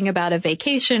bragging about a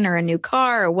vacation or a new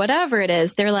car or whatever it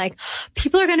is, they're like,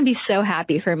 people are going to be so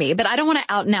happy for me, but I don't want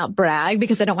to out and out brag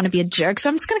because I don't want to be a jerk. So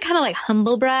I'm just going to kind of like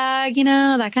humble brag, you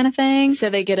know, that kind of thing. So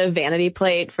they get a vanity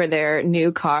plate for their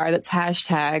new car that's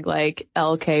hashtag like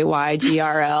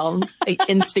LKYGRL. Like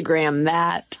Instagram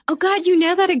that. Oh God, you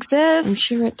know that exists. I'm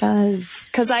sure it does.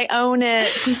 Cause I own it.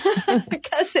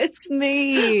 Because it's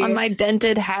me. On my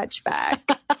dented hatchback.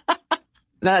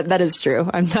 That is true.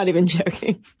 I'm not even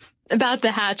joking. About the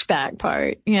hatchback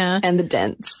part. Yeah. And the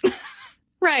dents.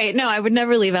 Right. No, I would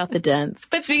never leave out the dents.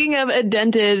 But speaking of a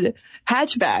dented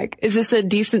hatchback, is this a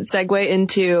decent segue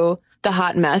into the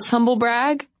hot mess humble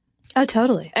brag? Oh,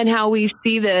 totally. And how we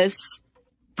see this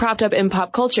propped up in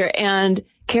pop culture. And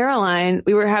Caroline,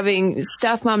 we were having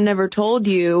Stuff Mom Never Told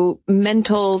You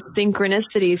mental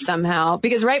synchronicity somehow,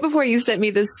 because right before you sent me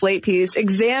this Slate piece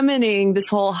examining this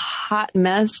whole hot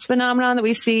mess phenomenon that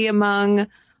we see among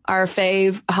our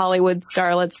fave Hollywood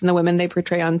starlets and the women they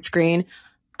portray on screen,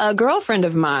 a girlfriend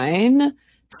of mine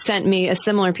sent me a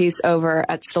similar piece over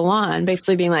at Salon,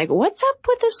 basically being like, what's up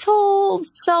with this whole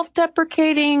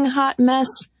self-deprecating hot mess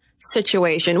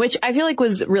situation, which I feel like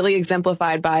was really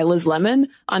exemplified by Liz Lemon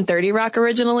on 30 Rock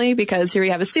originally, because here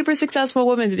we have a super successful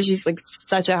woman, but she's like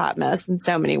such a hot mess in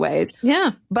so many ways.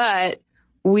 Yeah. But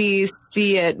we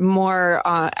see it more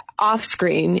off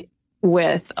screen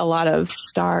with a lot of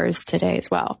stars today as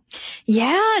well.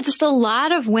 Yeah, just a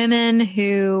lot of women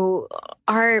who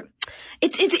are,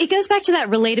 it goes back to that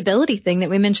relatability thing that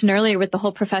we mentioned earlier with the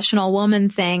whole professional woman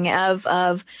thing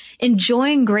of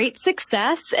enjoying great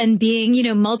success and being, you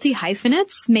know,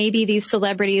 multi-hyphenates. Maybe these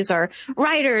celebrities are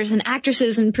writers and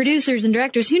actresses and producers and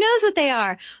directors. Who knows what they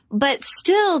are? But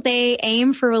still, they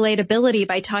aim for relatability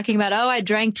by talking about, oh, I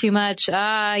drank too much. You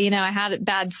know, I had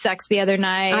bad sex the other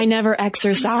night. I never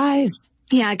exercise.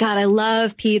 Yeah, God, I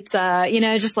love pizza. You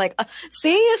know, just like,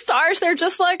 see, stars, they're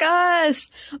just like us.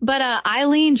 But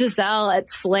Eileen Giselle at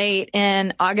Slate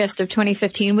in August of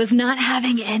 2015 was not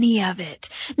having any of it.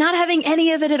 Not having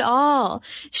any of it at all.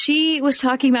 She was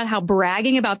talking about how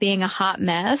bragging about being a hot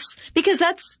mess, because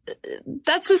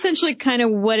that's essentially kind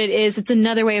of what it is. It's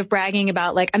another way of bragging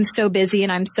about, like, I'm so busy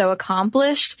and I'm so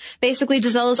accomplished. Basically,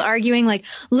 Giselle is arguing, like,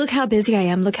 look how busy I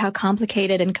am. Look how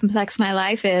complicated and complex my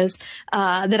life is,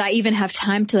 that I even have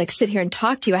time to like sit here and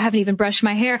talk to you. I haven't even brushed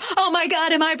my hair. Oh my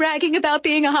God, am I bragging about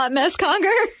being a hot mess conger?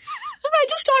 I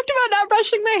just talked about not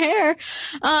brushing my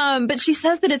hair. But she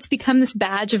says that it's become this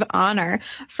badge of honor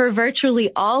for virtually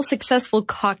all successful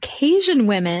Caucasian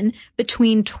women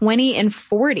between 20 and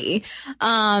 40.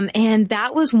 And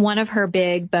that was one of her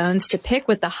big bones to pick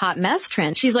with the hot mess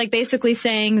trend. She's like basically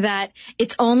saying that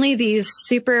it's only these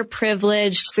super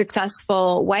privileged,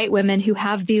 successful white women who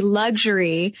have the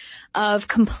luxury of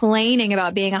complaining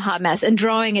about being a hot mess and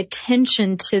drawing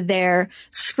attention to their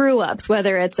screw-ups,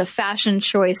 whether it's a fashion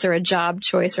choice or a job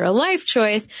choice or a life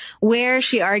choice, where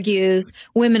she argues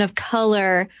women of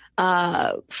color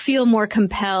feel more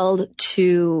compelled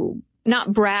to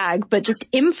not brag, but just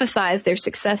emphasize their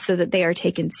success so that they are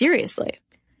taken seriously.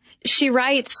 She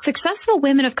writes, successful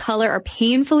women of color are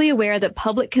painfully aware that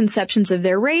public conceptions of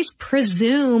their race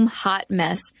presume hot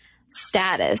mess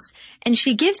status. And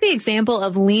she gives the example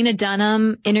of Lena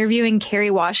Dunham interviewing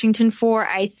Kerry Washington for,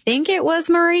 I think it was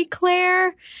Marie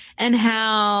Claire, and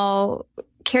how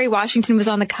Kerry Washington was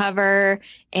on the cover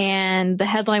and the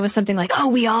headline was something like, oh,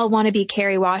 we all want to be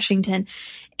Kerry Washington.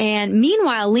 And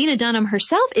meanwhile, Lena Dunham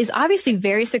herself is obviously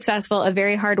very successful, a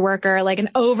very hard worker, like an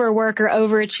overworker,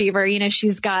 overachiever. You know,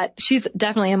 she's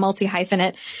definitely a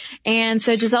multi-hyphenate. And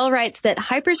so Giselle writes that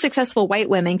hyper-successful white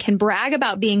women can brag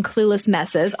about being clueless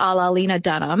messes, a la Lena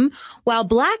Dunham, while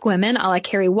black women, a la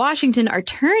Kerry Washington, are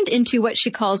turned into what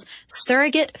she calls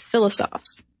surrogate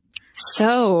philosophes.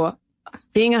 So,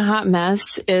 being a hot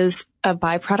mess is a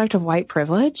byproduct of white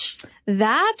privilege?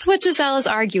 That's what Giselle is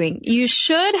arguing. You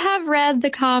should have read the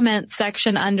comment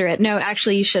section under it. No,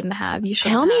 actually, you shouldn't have.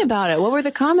 Tell me about it. What were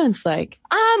the comments like?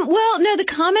 Well, no, the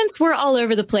comments were all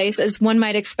over the place, as one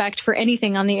might expect for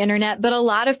anything on the internet. But a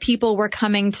lot of people were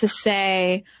coming to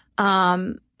say,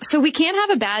 so we can't have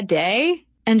a bad day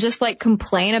and just like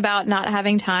complain about not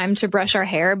having time to brush our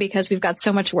hair because we've got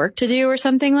so much work to do or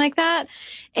something like that.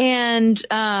 And,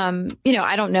 you know,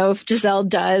 I don't know if Giselle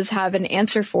does have an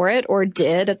answer for it or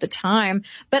did at the time,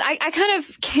 but I kind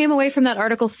of came away from that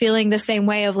article feeling the same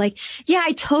way of like, yeah,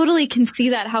 I totally can see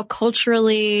that, how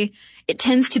culturally it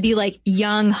tends to be like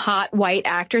young, hot white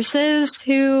actresses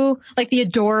who, like the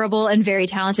adorable and very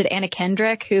talented Anna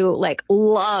Kendrick, who like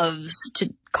loves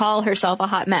to call herself a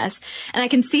hot mess. And I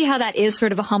can see how that is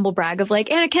sort of a humble brag of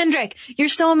like, Anna Kendrick, you're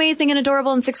so amazing and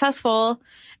adorable and successful.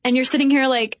 And you're sitting here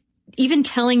like even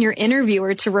telling your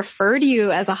interviewer to refer to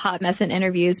you as a hot mess in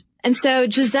interviews. And so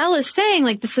Giselle is saying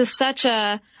like, this is such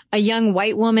a young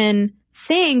white woman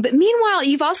thing. But meanwhile,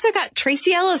 you've also got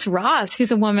Tracee Ellis Ross,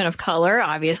 who's a woman of color,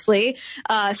 obviously,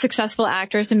 successful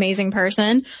actress, amazing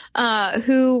person,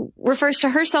 who refers to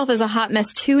herself as a hot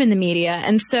mess too in the media.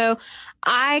 And so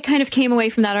I kind of came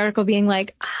away from that article being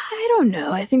like, I don't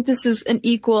know. I think this is an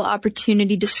equal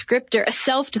opportunity descriptor, a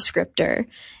self-descriptor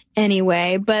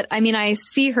anyway. But I mean, I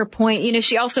see her point. You know,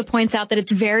 she also points out that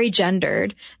it's very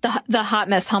gendered, the hot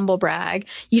mess humble brag.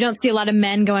 You don't see a lot of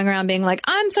men going around being like,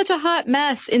 I'm such a hot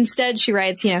mess. Instead, she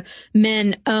writes, you know,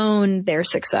 men own their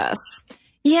success.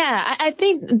 Yeah, I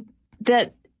think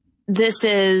that this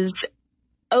is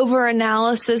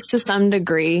over-analysis to some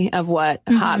degree of what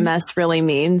hot mess really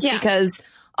means, because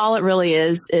all it really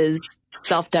is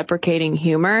self-deprecating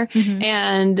humor.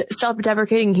 And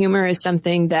self-deprecating humor is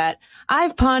something that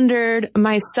I've pondered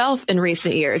myself in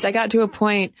recent years. I got to a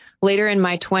point later in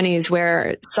my 20s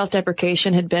where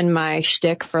self-deprecation had been my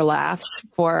shtick for laughs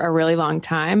for a really long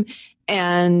time.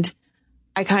 And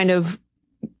I kind of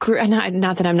grew,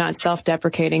 not that I'm not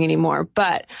self-deprecating anymore,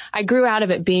 but I grew out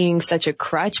of it being such a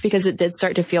crutch because it did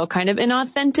start to feel kind of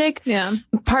inauthentic. Yeah.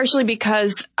 Partially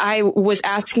because I was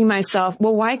asking myself,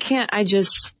 well, why can't I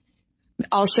just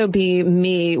also be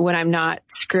me when I'm not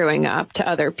screwing up to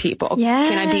other people? Yes.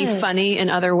 Can I be funny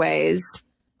in other ways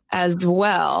as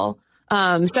well?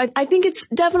 So I think it's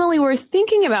definitely worth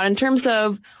thinking about in terms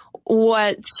of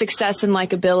what success and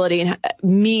likability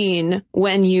mean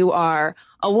when you are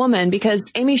a woman,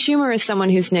 because Amy Schumer is someone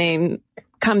whose name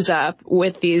comes up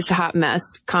with these hot mess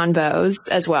convos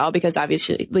as well, because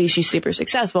obviously she's super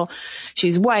successful.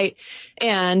 She's white,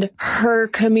 and her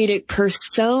comedic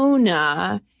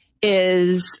persona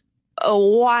is a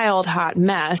wild hot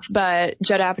mess. But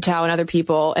Judd Apatow and other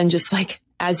people, and just like,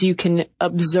 as you can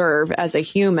observe as a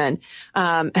human,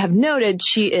 have noted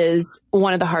she is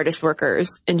one of the hardest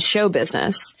workers in show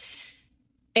business.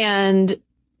 And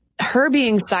her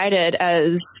being cited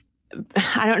as,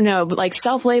 I don't know, like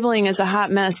self-labeling as a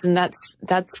hot mess, and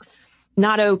that's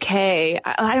not okay.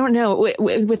 I don't know.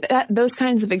 With those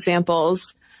kinds of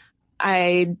examples,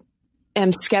 I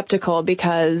am skeptical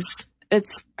because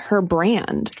it's her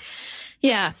brand.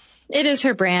 Yeah, it is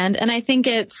her brand. And I think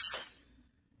it's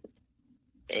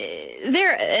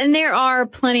there are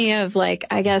plenty of, like,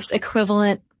 I guess,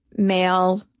 equivalent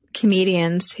male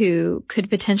comedians who could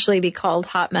potentially be called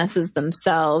hot messes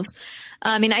themselves.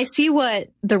 I mean, I see what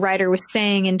the writer was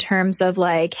saying in terms of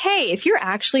like, hey, if you're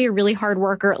actually a really hard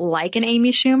worker like an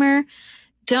Amy Schumer,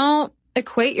 don't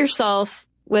equate yourself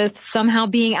with somehow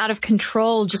being out of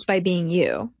control just by being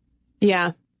you.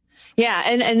 Yeah. Yeah.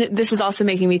 And this is also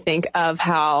making me think of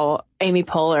how Amy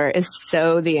Poehler is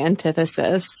so the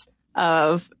antithesis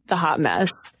of the hot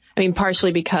mess. I mean,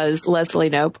 partially because Leslie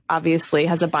Knope obviously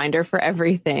has a binder for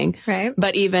everything. Right.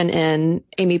 But even in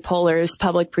Amy Poehler's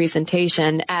public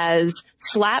presentation, as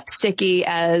slapsticky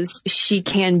as she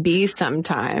can be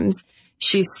sometimes,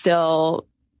 she's still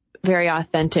very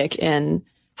authentic in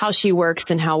how she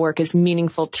works and how work is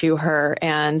meaningful to her,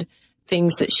 and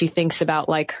things that she thinks about,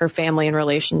 like her family and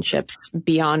relationships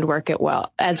beyond work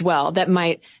as well, that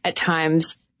might at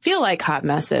times feel like hot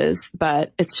messes,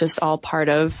 but it's just all part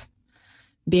of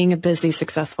being a busy,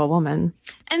 successful woman.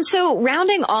 And so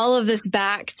rounding all of this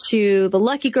back to the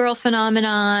lucky girl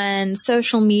phenomenon,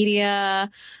 social media,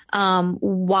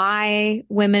 why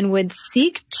women would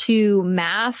seek to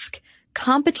mask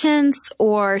competence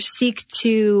or seek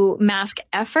to mask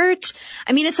effort.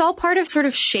 I mean, it's all part of sort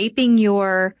of shaping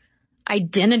your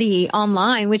identity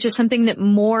online, which is something that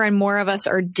more and more of us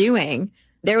are doing.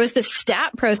 There was this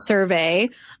StatPro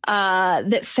survey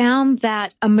that found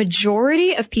that a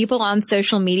majority of people on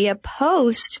social media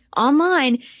post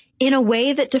online in a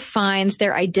way that defines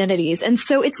their identities. And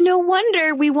so it's no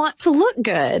wonder we want to look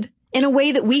good in a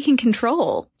way that we can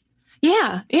control.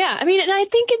 Yeah. Yeah. I mean, and I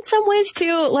think in some ways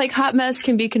too, like hot mess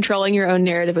can be controlling your own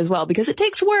narrative as well, because it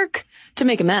takes work to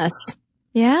make a mess.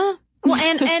 Yeah. Well,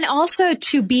 and also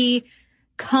to be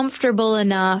comfortable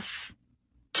enough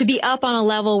to be up on a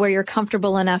level where you're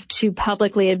comfortable enough to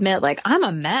publicly admit, like, I'm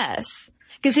a mess.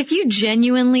 Because if you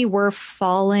genuinely were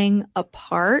falling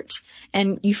apart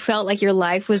and you felt like your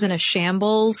life was in a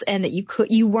shambles and that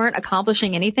you weren't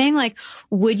accomplishing anything, like,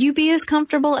 would you be as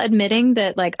comfortable admitting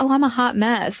that, like, oh, I'm a hot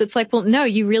mess? It's like, well, no,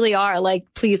 you really are.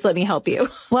 Like, please let me help you.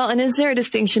 Well, and is there a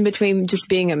distinction between just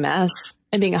being a mess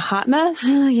and being a hot mess?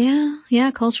 Yeah.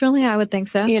 Yeah. Culturally, I would think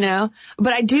so. You know,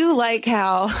 but I do like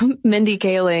how Mindy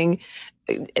Kaling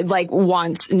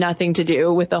wants nothing to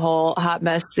do with the whole hot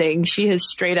mess thing. She has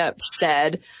straight up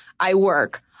said, I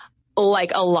work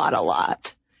like a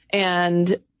lot.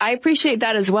 And I appreciate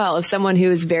that as well, of someone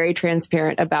who is very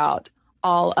transparent about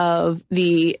all of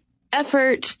the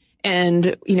effort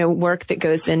and, work that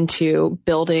goes into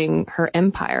building her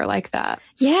empire like that.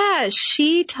 Yeah,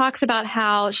 she talks about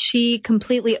how she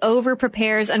completely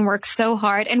over-prepares and works so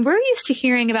hard. And we're used to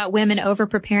hearing about women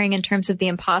over-preparing in terms of the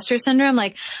imposter syndrome.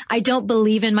 Like, I don't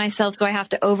believe in myself, so I have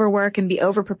to overwork and be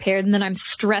over-prepared, and then I'm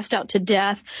stressed out to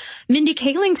death. Mindy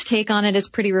Kaling's take on it is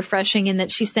pretty refreshing in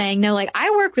that she's saying, no,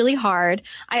 I work really hard.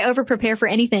 I over-prepare for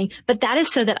anything, but that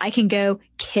is so that I can go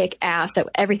kick ass at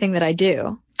everything that I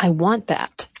do. I want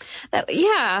that.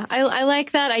 I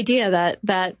like that idea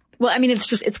that, well, I mean,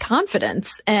 it's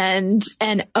confidence and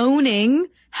owning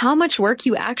how much work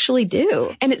you actually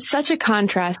do. And it's such a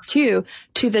contrast too,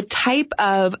 to the type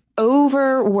of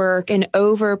overwork and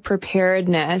over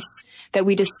preparedness that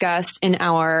we discussed in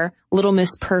our Little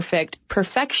Miss Perfect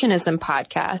perfectionism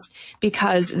podcast,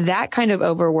 because that kind of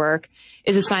overwork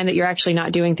is a sign that you're actually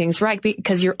not doing things right,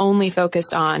 because you're only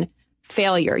focused on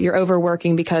failure. You're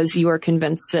overworking because you are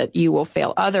convinced that you will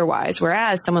fail otherwise.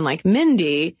 Whereas someone like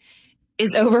Mindy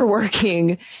is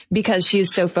overworking because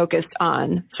she's so focused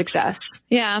on success.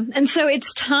 Yeah. And so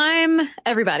it's time,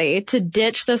 everybody, to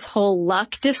ditch this whole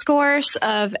luck discourse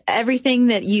of everything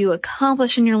that you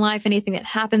accomplish in your life, anything that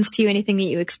happens to you, anything that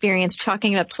you experience,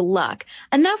 chalking it up to luck.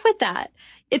 Enough with that.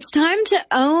 It's time to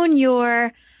own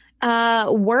your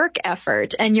work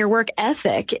effort and your work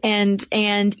ethic and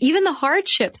even the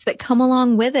hardships that come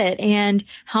along with it, and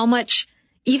how much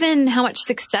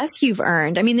success you've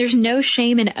earned. I mean, there's no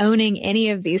shame in owning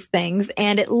any of these things.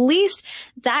 And at least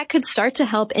that could start to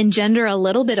help engender a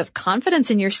little bit of confidence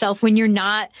in yourself when you're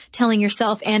not telling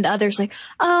yourself and others like,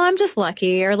 oh, I'm just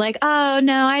lucky, or like, oh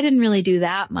no, I didn't really do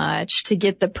that much to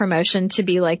get the promotion to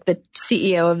be like the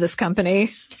CEO of this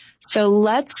company. So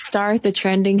let's start the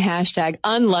trending hashtag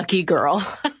unlucky girl.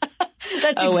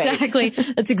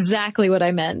 That's exactly what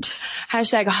I meant.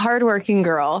 Hashtag hardworking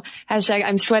girl. Hashtag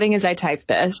I'm sweating as I type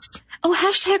this. Oh,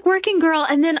 hashtag working girl.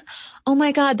 And then, oh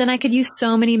my God, then I could use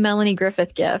so many Melanie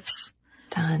Griffith gifs.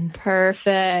 Done.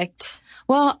 Perfect.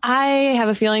 Well, I have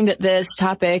a feeling that this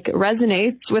topic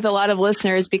resonates with a lot of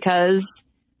listeners because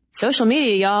social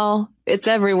media, y'all, it's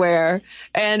everywhere.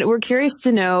 And we're curious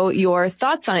to know your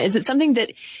thoughts on it. Is it something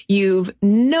that you've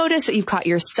noticed that you've caught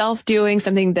yourself doing,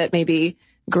 something that maybe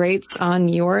grates on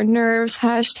your nerves?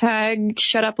 Hashtag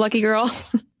shut up, lucky girl.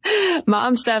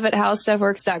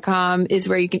 momstuff@howstuffworks.com is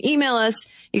where you can email us.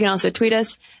 You can also tweet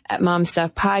us at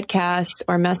momstuffpodcast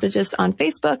or message us on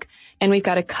Facebook. And we've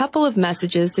got a couple of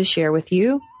messages to share with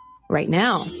you right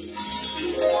now.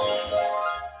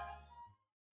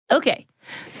 Okay.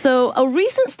 So a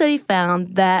recent study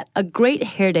found that a great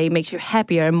hair day makes you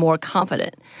happier and more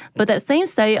confident. But that same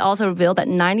study also revealed that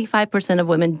 95% of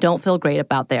women don't feel great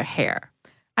about their hair.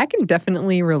 I can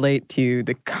definitely relate to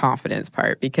the confidence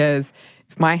part, because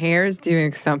if my hair is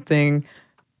doing something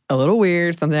a little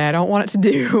weird, something I don't want it to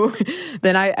do,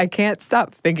 then I can't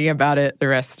stop thinking about it the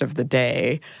rest of the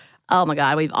day. Oh my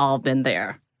God, we've all been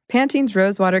there. Pantene's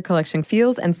Rosewater collection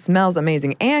feels and smells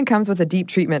amazing and comes with a deep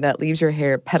treatment that leaves your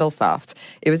hair petal soft.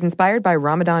 It was inspired by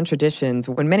Ramadan traditions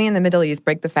when many in the Middle East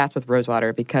break the fast with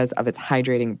rosewater because of its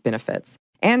hydrating benefits.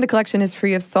 And the collection is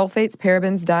free of sulfates,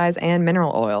 parabens, dyes, and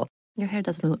mineral oil. Your hair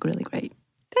does look really great.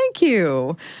 Thank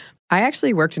you. I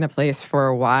actually worked in a place for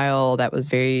a while that was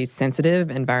very sensitive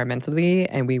environmentally,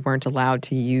 and we weren't allowed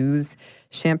to use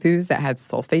shampoos that had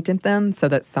sulfate in them, so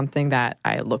that's something that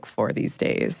I look for these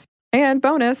days. And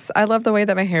bonus, I love the way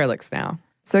that my hair looks now.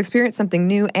 So experience something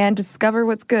new and discover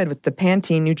what's good with the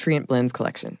Pantene Nutrient Blends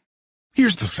collection.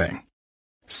 Here's the thing.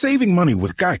 Saving money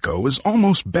with Geico is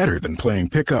almost better than playing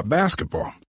pickup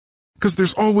basketball. Because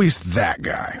there's always that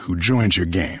guy who joins your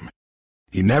game.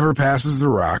 He never passes the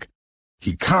rock,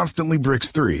 he constantly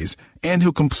bricks threes, and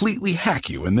he'll completely hack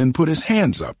you and then put his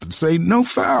hands up and say, "No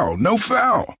foul, no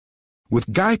foul." With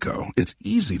Geico, it's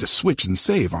easy to switch and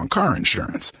save on car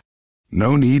insurance.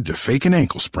 No need to fake an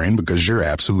ankle sprain because you're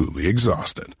absolutely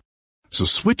exhausted. So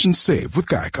switch and save with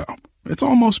Geico. It's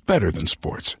almost better than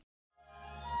sports.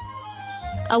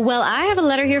 Well, I have a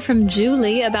letter here from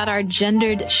Julie about our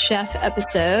gendered chef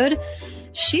episode.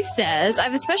 She says,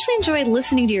 I've especially enjoyed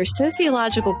listening to your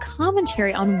sociological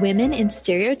commentary on women in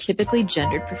stereotypically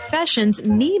gendered professions,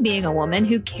 me being a woman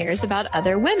who cares about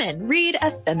other women. Read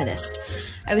a feminist.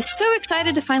 I was so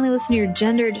excited to finally listen to your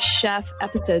gendered chef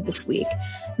episode this week.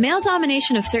 Male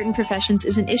domination of certain professions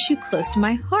is an issue close to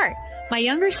my heart. My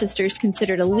younger sister is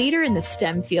considered a leader in the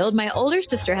STEM field. My older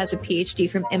sister has a PhD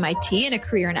from MIT and a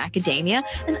career in academia.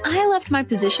 And I left my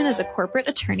position as a corporate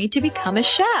attorney to become a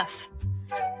chef.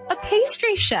 A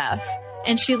pastry chef.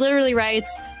 And she literally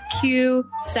writes, cue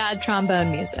sad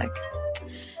trombone music.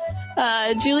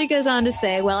 Julie goes on to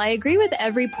say, well, I agree with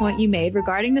every point you made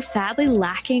regarding the sadly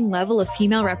lacking level of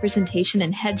female representation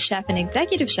in head chef and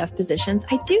executive chef positions.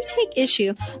 I do take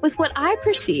issue with what I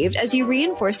perceived as you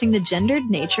reinforcing the gendered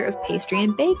nature of pastry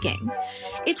and baking.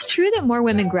 It's true that more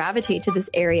women gravitate to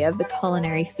this area of the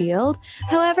culinary field.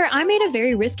 However, I made a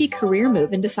very risky career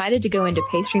move and decided to go into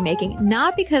pastry making,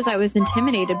 not because I was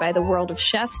intimidated by the world of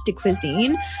chefs de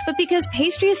cuisine, but because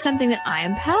pastry is something that I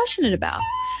am passionate about.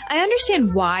 I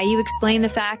understand why you explain the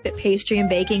fact that pastry and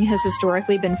baking has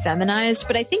historically been feminized,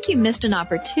 but I think you missed an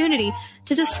opportunity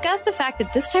to discuss the fact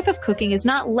that this type of cooking is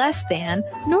not less than,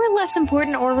 nor less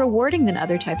important or rewarding than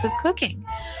other types of cooking.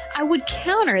 I would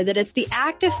counter that it's the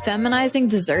act of feminizing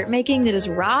dessert making that has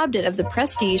robbed it of the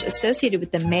prestige associated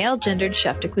with the male-gendered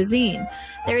chef de cuisine.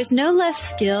 There is no less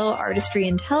skill, artistry,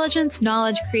 intelligence,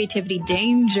 knowledge, creativity,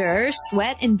 danger,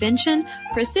 sweat, invention,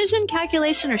 precision,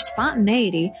 calculation, or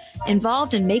spontaneity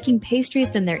involved in making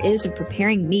pastries than there is in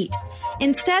preparing meat.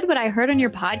 Instead, what I heard on your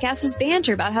podcast was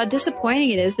banter about how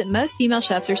disappointing it is that most female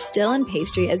chefs are still in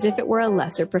pastry as if it were a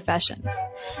lesser profession.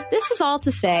 This is all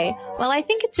to say, while I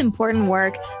think it's important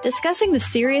work discussing the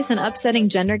serious and upsetting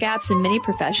gender gaps in many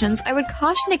professions, I would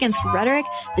caution against rhetoric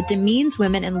that demeans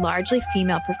women in largely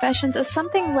female professions as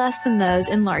something less than those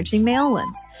in largely male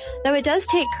ones. Though it does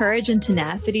take courage and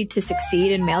tenacity to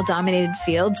succeed in male-dominated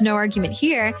fields, no argument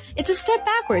here, it's a step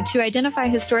backward to identify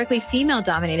historically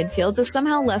female-dominated fields as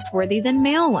somehow less worthy than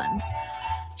male ones.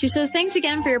 She says, thanks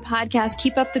again for your podcast.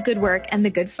 Keep up the good work and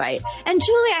the good fight. And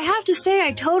Julie, I have to say,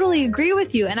 I totally agree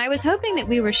with you. And I was hoping that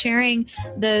we were sharing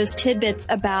those tidbits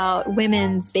about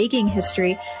women's baking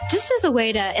history just as a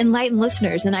way to enlighten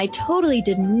listeners. And I totally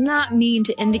did not mean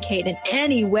to indicate in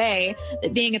any way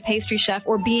that being a pastry chef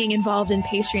or being involved in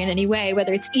pastry in any way,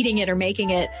 whether it's eating it or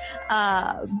making it,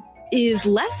 is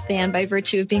less than by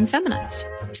virtue of being feminized.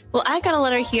 Well, I got a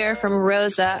letter here from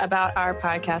Rosa about our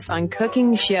podcast on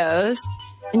cooking shows.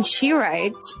 And she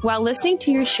writes, while listening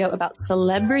to your show about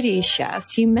celebrity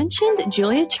chefs, you mentioned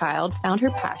Julia Child found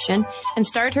her passion and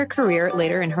started her career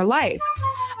later in her life.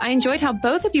 I enjoyed how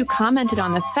both of you commented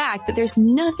on the fact that there's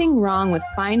nothing wrong with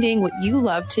finding what you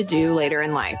love to do later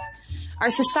in life.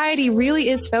 Our society really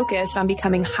is focused on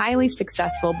becoming highly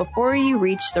successful before you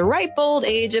reach the ripe old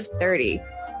age of 30.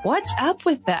 What's up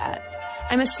with that?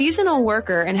 I'm a seasonal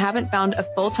worker and haven't found a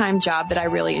full-time job that I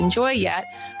really enjoy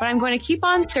yet, but I'm going to keep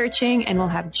on searching and will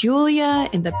have Julia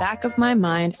in the back of my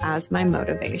mind as my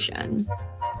motivation.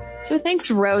 So thanks,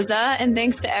 Rosa, and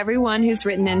thanks to everyone who's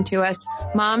written into us.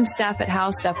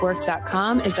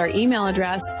 momstuff@howstuffworks.com is our email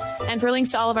address. And for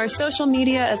links to all of our social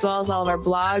media, as well as all of our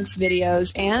blogs,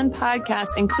 videos, and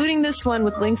podcasts, including this one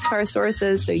with links to our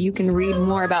sources so you can read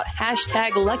more about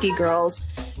 #LuckyGirls,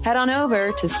 head on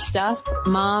over to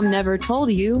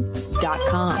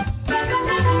StuffMomNeverToldYou.com.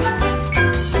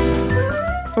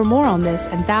 For more on this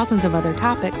and thousands of other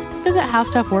topics, visit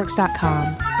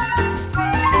HowStuffWorks.com.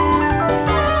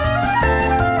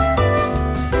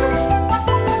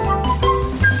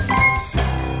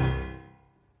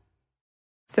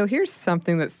 So here's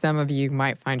something that some of you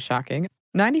might find shocking.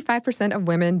 95% of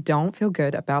women don't feel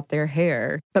good about their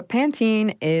hair, but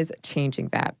Pantene is changing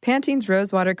that. Pantene's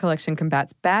Rosewater collection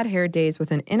combats bad hair days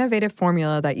with an innovative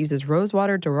formula that uses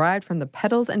rosewater derived from the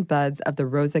petals and buds of the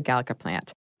Rosa gallica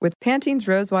plant. With Pantene's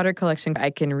Rosewater collection, I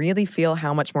can really feel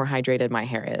how much more hydrated my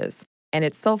hair is. And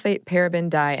it's sulfate, paraben,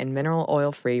 dye, and mineral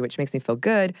oil free, which makes me feel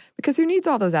good because who needs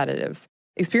all those additives?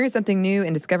 Experience something new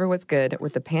and discover what's good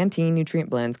with the Pantene Nutrient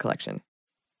Blends collection.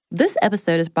 This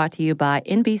episode is brought to you by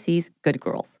NBC's Good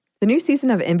Girls. The new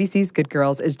season of NBC's Good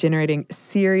Girls is generating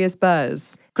serious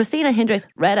buzz. Christina Hendricks,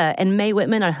 Retta, and Mae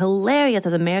Whitman are hilarious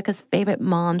as America's favorite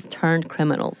moms turned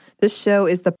criminals. This show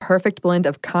is the perfect blend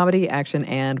of comedy, action,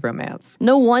 and romance.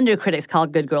 No wonder critics call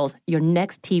Good Girls your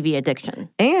next TV addiction.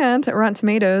 And Rotten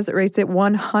Tomatoes rates it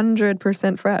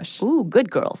 100% fresh. Ooh, Good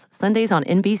Girls, Sundays on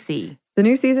NBC. The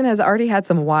new season has already had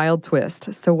some wild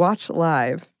twists, so watch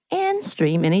live. And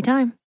stream anytime.